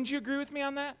 Wouldn't you agree with me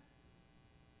on that?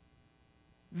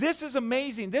 This is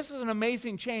amazing. This is an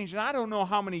amazing change. And I don't know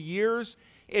how many years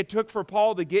it took for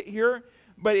Paul to get here,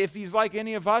 but if he's like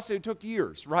any of us, it took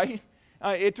years, right?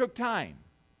 It took time.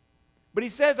 But he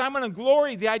says, I'm going to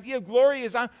glory. The idea of glory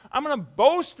is I'm going to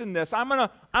boast in this. I'm going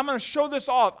to show this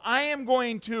off. I am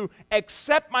going to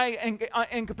accept my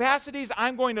incapacities.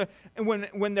 I'm going to,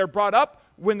 when they're brought up,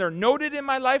 when they're noted in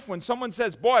my life, when someone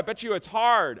says, boy, I bet you it's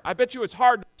hard. I bet you it's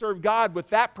hard to serve God with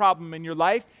that problem in your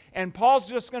life. And Paul's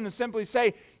just going to simply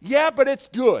say, yeah, but it's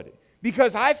good.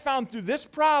 Because I found through this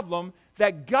problem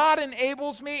that God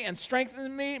enables me and strengthens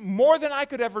me more than I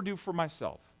could ever do for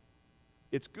myself.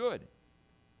 It's good.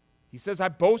 He says, I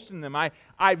boast in them.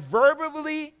 I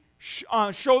verbally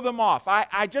show them off.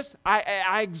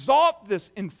 I exalt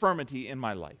this infirmity in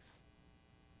my life.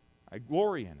 I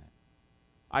glory in it.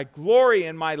 I glory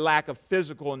in my lack of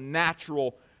physical and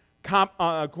natural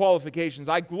qualifications.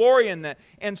 I glory in that.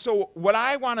 And so what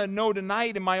I want to know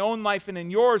tonight in my own life and in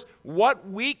yours, what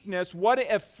weakness, what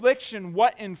affliction,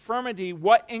 what infirmity,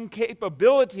 what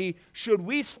incapability should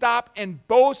we stop and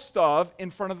boast of in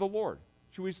front of the Lord?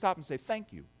 Should we stop and say,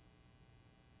 thank you?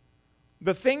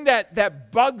 The thing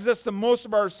that bugs us the most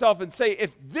about ourselves and say,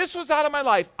 if this was out of my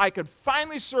life, I could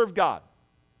finally serve God.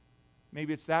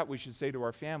 Maybe it's that we should say to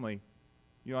our family,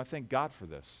 I thank God for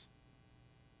this.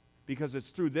 Because it's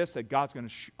through this that God's going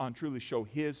to truly show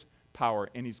His power,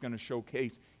 and He's going to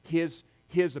showcase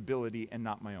His ability and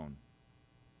not my own.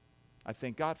 I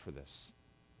thank God for this.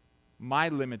 My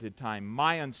limited time,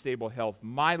 my unstable health,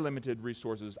 my limited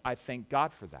resources, I thank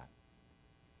God for that.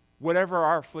 Whatever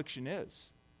our affliction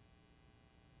is,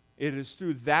 it is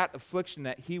through that affliction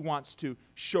that He wants to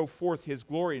show forth His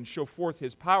glory and show forth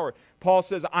His power. Paul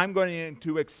says, I'm going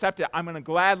to accept it. I'm going to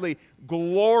gladly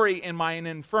glory in my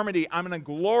infirmity. I'm going to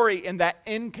glory in that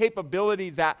incapability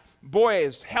that, boy,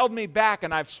 has held me back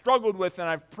and I've struggled with and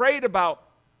I've prayed about.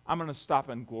 I'm going to stop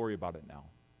and glory about it now.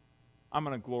 I'm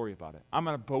going to glory about it. I'm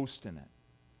going to boast in it.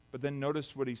 But then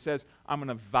notice what he says. I'm going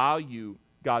to value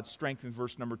God's strength in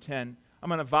verse number 10. I'm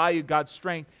going to value God's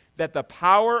strength that the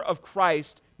power of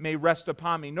Christ may rest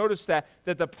upon me. Notice that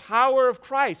the power of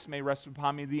Christ may rest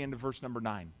upon me, the end of verse number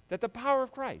 9. That the power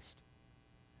of Christ.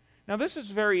 Now this is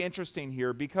very interesting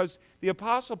here because the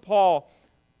Apostle Paul,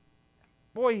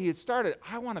 boy, he had started,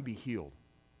 I want to be healed.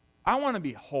 I want to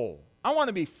be whole. I want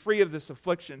to be free of this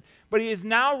affliction. But he is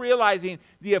now realizing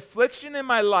the affliction in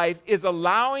my life is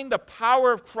allowing the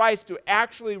power of Christ to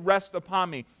actually rest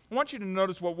upon me. I want you to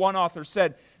notice what one author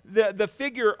said. The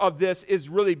figure of this is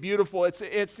really beautiful. It's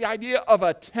the idea of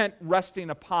a tent resting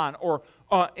upon or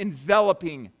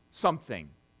enveloping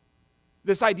something.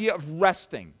 This idea of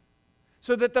resting.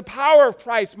 So that the power of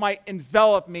Christ might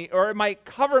envelop me or it might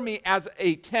cover me as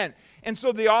a tent. And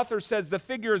so the author says the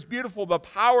figure is beautiful. The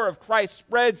power of Christ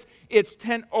spreads its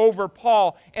tent over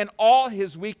Paul and all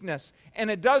his weakness. And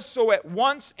it does so at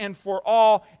once and for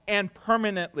all and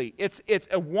permanently. It's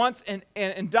a once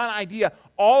and done idea.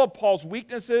 All of Paul's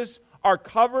weaknesses are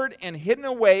covered and hidden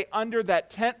away under that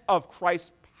tent of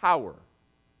Christ's power.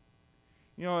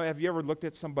 You know, have you ever looked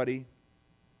at somebody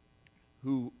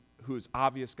who's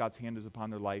obvious God's hand is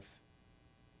upon their life,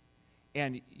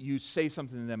 and you say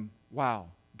something to them, wow,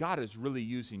 God is really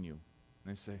using you.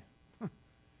 And they say,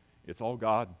 it's all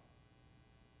God.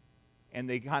 And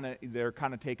they're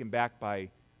kind of taken back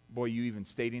by, boy, you even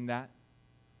stating that.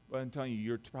 But I'm telling you,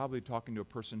 you're probably talking to a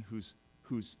person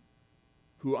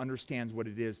who understands what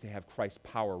it is to have Christ's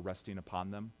power resting upon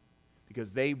them,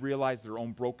 because they realize their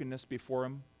own brokenness before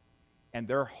Him, and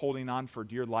they're holding on for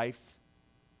dear life,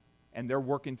 and they're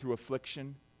working through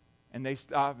affliction, and they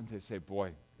stop and they say,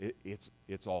 boy,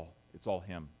 it's all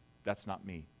Him. That's not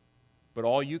me. But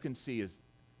all you can see is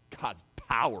God's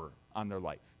power on their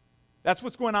life. That's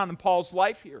what's going on in Paul's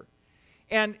life here.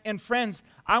 And friends,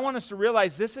 I want us to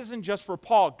realize this isn't just for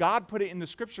Paul. God put it in the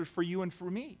Scriptures for you and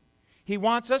for me. He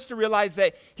wants us to realize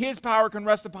that His power can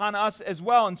rest upon us as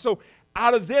well. And so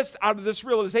out of this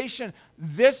realization,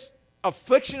 this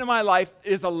affliction in my life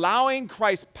is allowing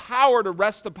Christ's power to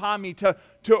rest upon me, to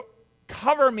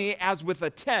cover me as with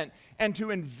a tent, and to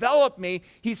envelop me.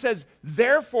 He says,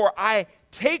 therefore I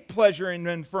take pleasure in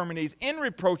infirmities, in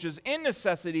reproaches, in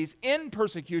necessities, in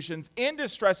persecutions, in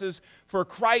distresses, for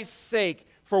Christ's sake.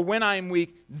 For when I am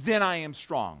weak, then I am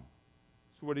strong.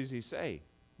 So what does he say?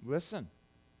 Listen,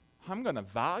 I'm going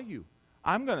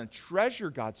to treasure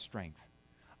God's strength.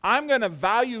 I'm going to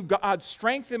value God's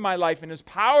strength in my life and His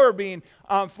power being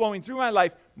flowing through my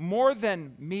life more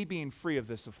than me being free of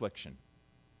this affliction.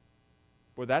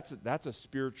 Boy, that's a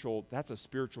spiritual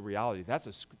reality. That's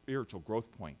a spiritual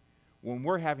growth point. When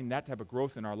we're having that type of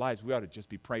growth in our lives, we ought to just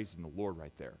be praising the Lord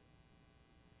right there.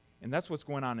 And that's what's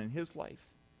going on in his life.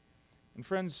 And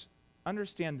friends,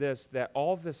 understand this, that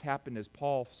all of this happened as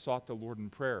Paul sought the Lord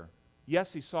in prayer.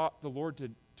 Yes, he sought the Lord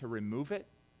to remove it,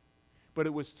 but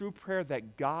it was through prayer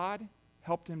that God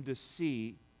helped him to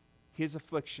see his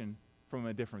affliction from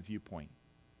a different viewpoint.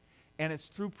 And it's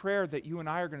through prayer that you and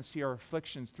I are going to see our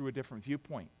afflictions through a different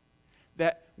viewpoint.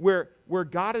 That where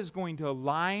God is going to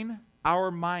align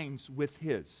our minds with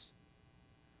His.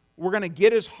 We're going to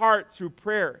get His heart through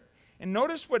prayer. And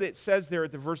notice what it says there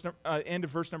at the end of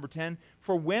verse number 10.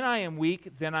 For when I am weak,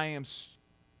 then I am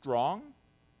strong.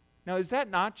 Now, is that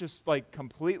not just like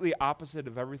completely opposite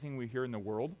of everything we hear in the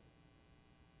world?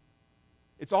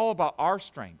 It's all about our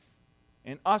strength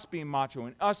and us being macho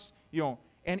and us,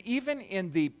 and even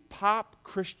in the pop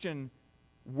Christian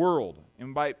world,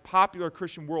 and by popular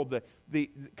Christian world,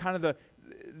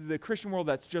 the Christian world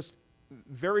that's just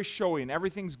very showy and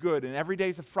everything's good and every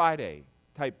day's a Friday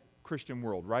type Christian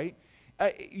world, right?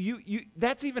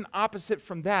 That's even opposite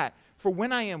from that. For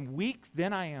when I am weak,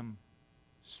 then I am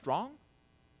strong.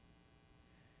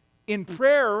 In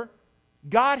prayer,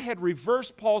 God had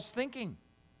reversed Paul's thinking.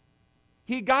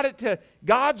 He got it to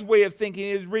God's way of thinking.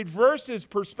 He reversed his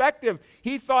perspective.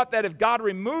 He thought that if God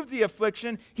removed the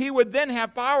affliction, he would then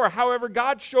have power. However,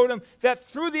 God showed him that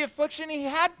through the affliction, he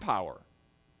had power.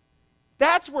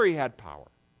 That's where he had power.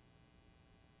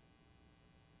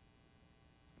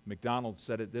 MacDonald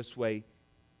said it this way: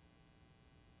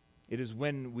 it is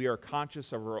when we are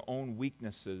conscious of our own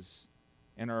weaknesses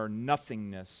and our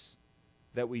nothingness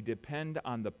that we depend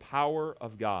on the power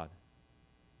of God.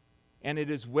 And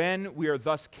it is when we are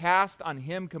thus cast on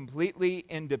Him completely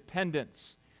in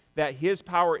dependence that His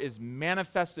power is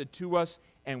manifested to us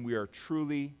and we are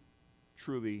truly,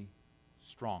 truly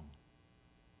strong.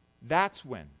 That's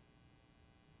when,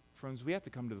 friends, we have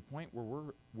to come to the point where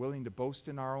we're willing to boast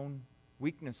in our own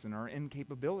weakness and our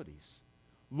incapabilities.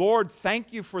 Lord,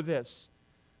 thank you for this.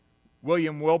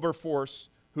 William Wilberforce,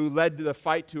 who led the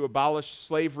fight to abolish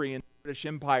slavery in the British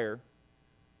Empire,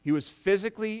 he was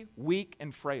physically weak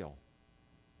and frail,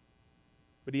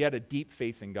 but he had a deep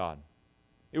faith in God.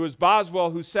 It was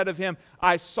Boswell who said of him,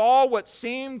 "I saw what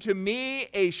seemed to me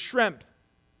a shrimp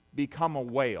become a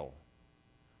whale."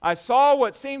 I saw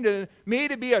what seemed to me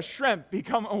to be a shrimp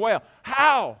become a whale.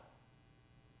 How?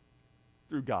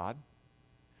 Through God.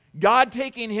 God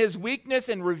taking his weakness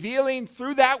and revealing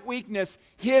through that weakness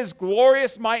his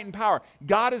glorious might and power.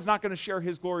 God is not going to share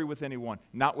his glory with anyone.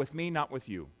 Not with me, not with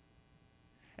you.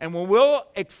 And when we'll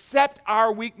accept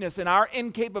our weakness and our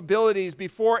incapabilities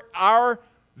before our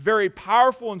very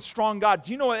powerful and strong God,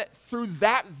 do you know that through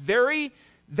that very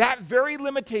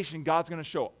limitation, God's going to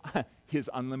show his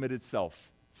unlimited self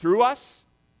through us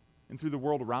and through the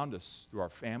world around us, through our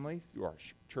family, through our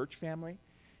church family.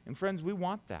 And friends, we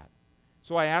want that.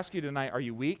 So I ask you tonight, are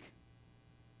you weak?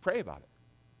 Pray about it.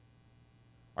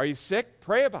 Are you sick?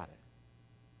 Pray about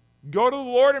it. Go to the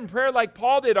Lord in prayer like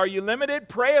Paul did. Are you limited?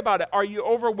 Pray about it. Are you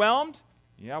overwhelmed?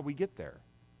 Yeah, we get there.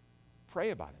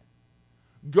 Pray about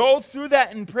it. Go through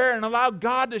that in prayer and allow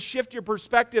God to shift your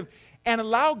perspective and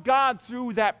allow God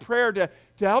through that prayer to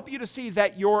help you to see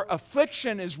that your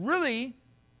affliction is really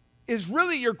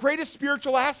your greatest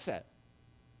spiritual asset.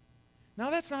 Now,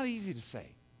 that's not easy to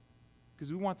say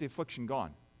because we want the affliction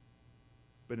gone.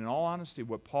 But in all honesty,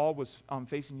 what Paul was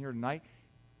facing here tonight,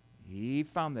 he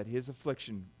found that his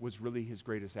affliction was really his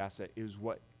greatest asset. It was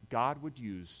what God would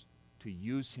use to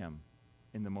use him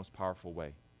in the most powerful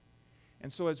way.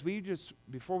 And so as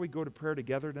before we go to prayer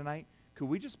together tonight, could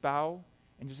we just bow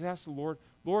and just ask the Lord,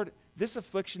 Lord, this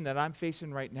affliction that I'm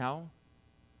facing right now,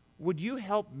 would you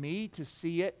help me to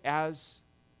see it as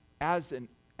an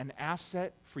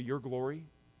asset for your glory?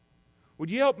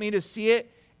 Would you help me to see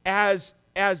it as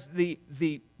the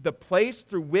place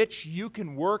through which you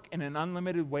can work in an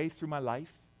unlimited way through my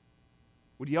life?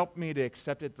 Would you help me to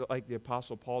accept it like the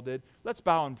Apostle Paul did? Let's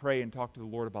bow and pray and talk to the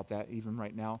Lord about that even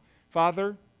right now.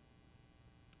 Father,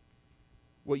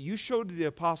 what you showed to the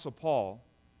Apostle Paul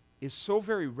is so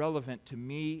very relevant to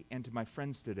me and to my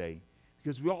friends today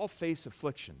because we all face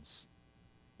afflictions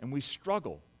and we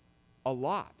struggle a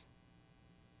lot.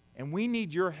 And we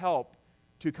need your help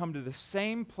to come to the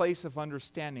same place of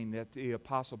understanding that the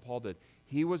Apostle Paul did.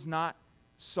 He was not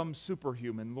some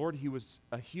superhuman. Lord, he was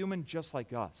a human just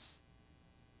like us.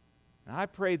 And I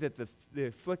pray that the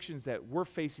afflictions that we're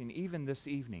facing even this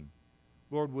evening,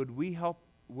 Lord, would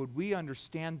we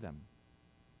understand them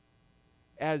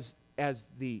as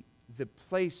the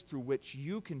place through which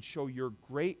you can show your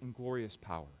great and glorious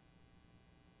power.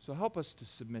 So help us to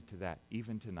submit to that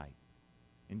even tonight.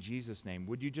 In Jesus' name,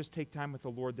 would you just take time with the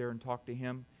Lord there and talk to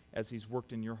him as he's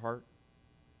worked in your heart?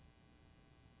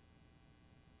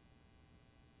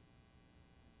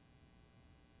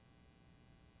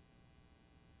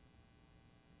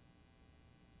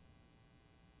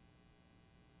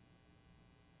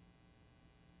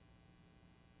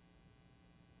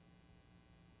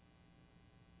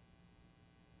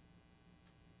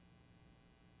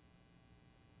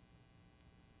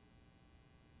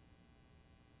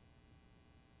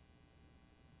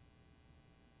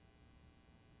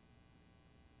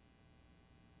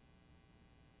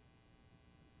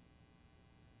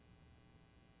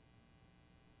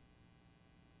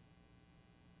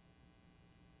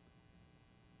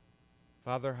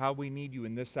 Father, how we need you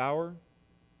in this hour,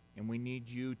 and we need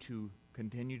you to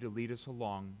continue to lead us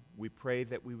along. We pray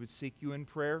that we would seek you in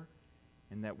prayer,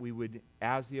 and that we would,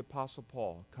 as the Apostle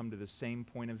Paul, come to the same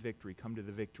point of victory, come to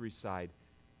the victory side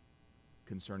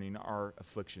concerning our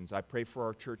afflictions. I pray for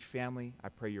our church family. I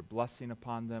pray your blessing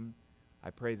upon them.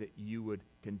 I pray that you would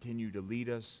continue to lead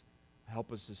us,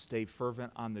 help us to stay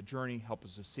fervent on the journey, help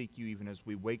us to seek you even as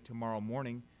we wake tomorrow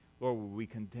morning. Lord, will we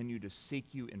continue to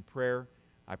seek you in prayer?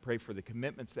 I pray for the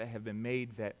commitments that have been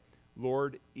made that,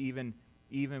 Lord, even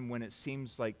when it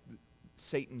seems like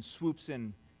Satan swoops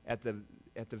in at the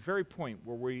very point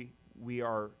where we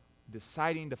are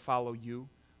deciding to follow you,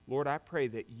 Lord, I pray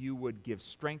that you would give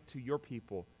strength to your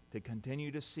people to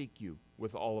continue to seek you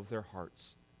with all of their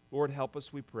hearts. Lord, help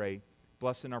us, we pray.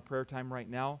 Bless in our prayer time right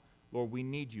now. Lord, we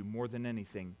need you more than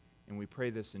anything, and we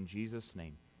pray this in Jesus'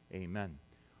 name. Amen.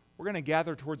 We're going to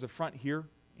gather towards the front here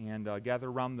and gather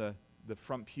around the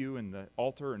front pew and the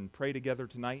altar and pray together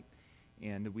tonight.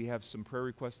 And we have some prayer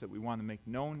requests that we want to make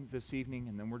known this evening,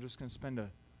 and then we're just going to spend a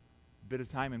bit of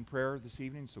time in prayer this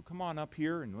evening. So come on up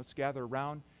here and let's gather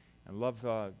around. And love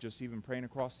just even praying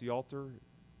across the altar.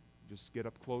 Just get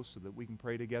up close so that we can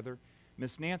pray together.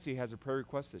 Miss Nancy has a prayer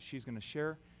request that she's going to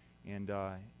share. And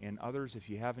others, if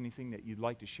you have anything that you'd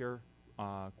like to share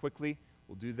quickly,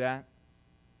 we'll do that.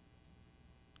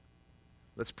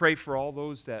 Let's pray for all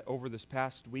those that over this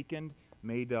past weekend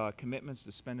made commitments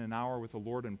to spend an hour with the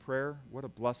Lord in prayer. What a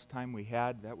blessed time we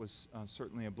had. That was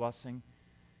certainly a blessing.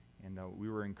 And we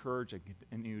were encouraged. I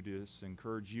continue to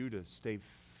encourage you to stay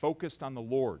focused on the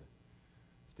Lord.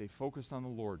 Stay focused on the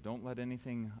Lord. Don't let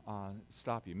anything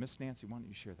stop you. Miss Nancy, why don't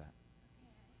you share that?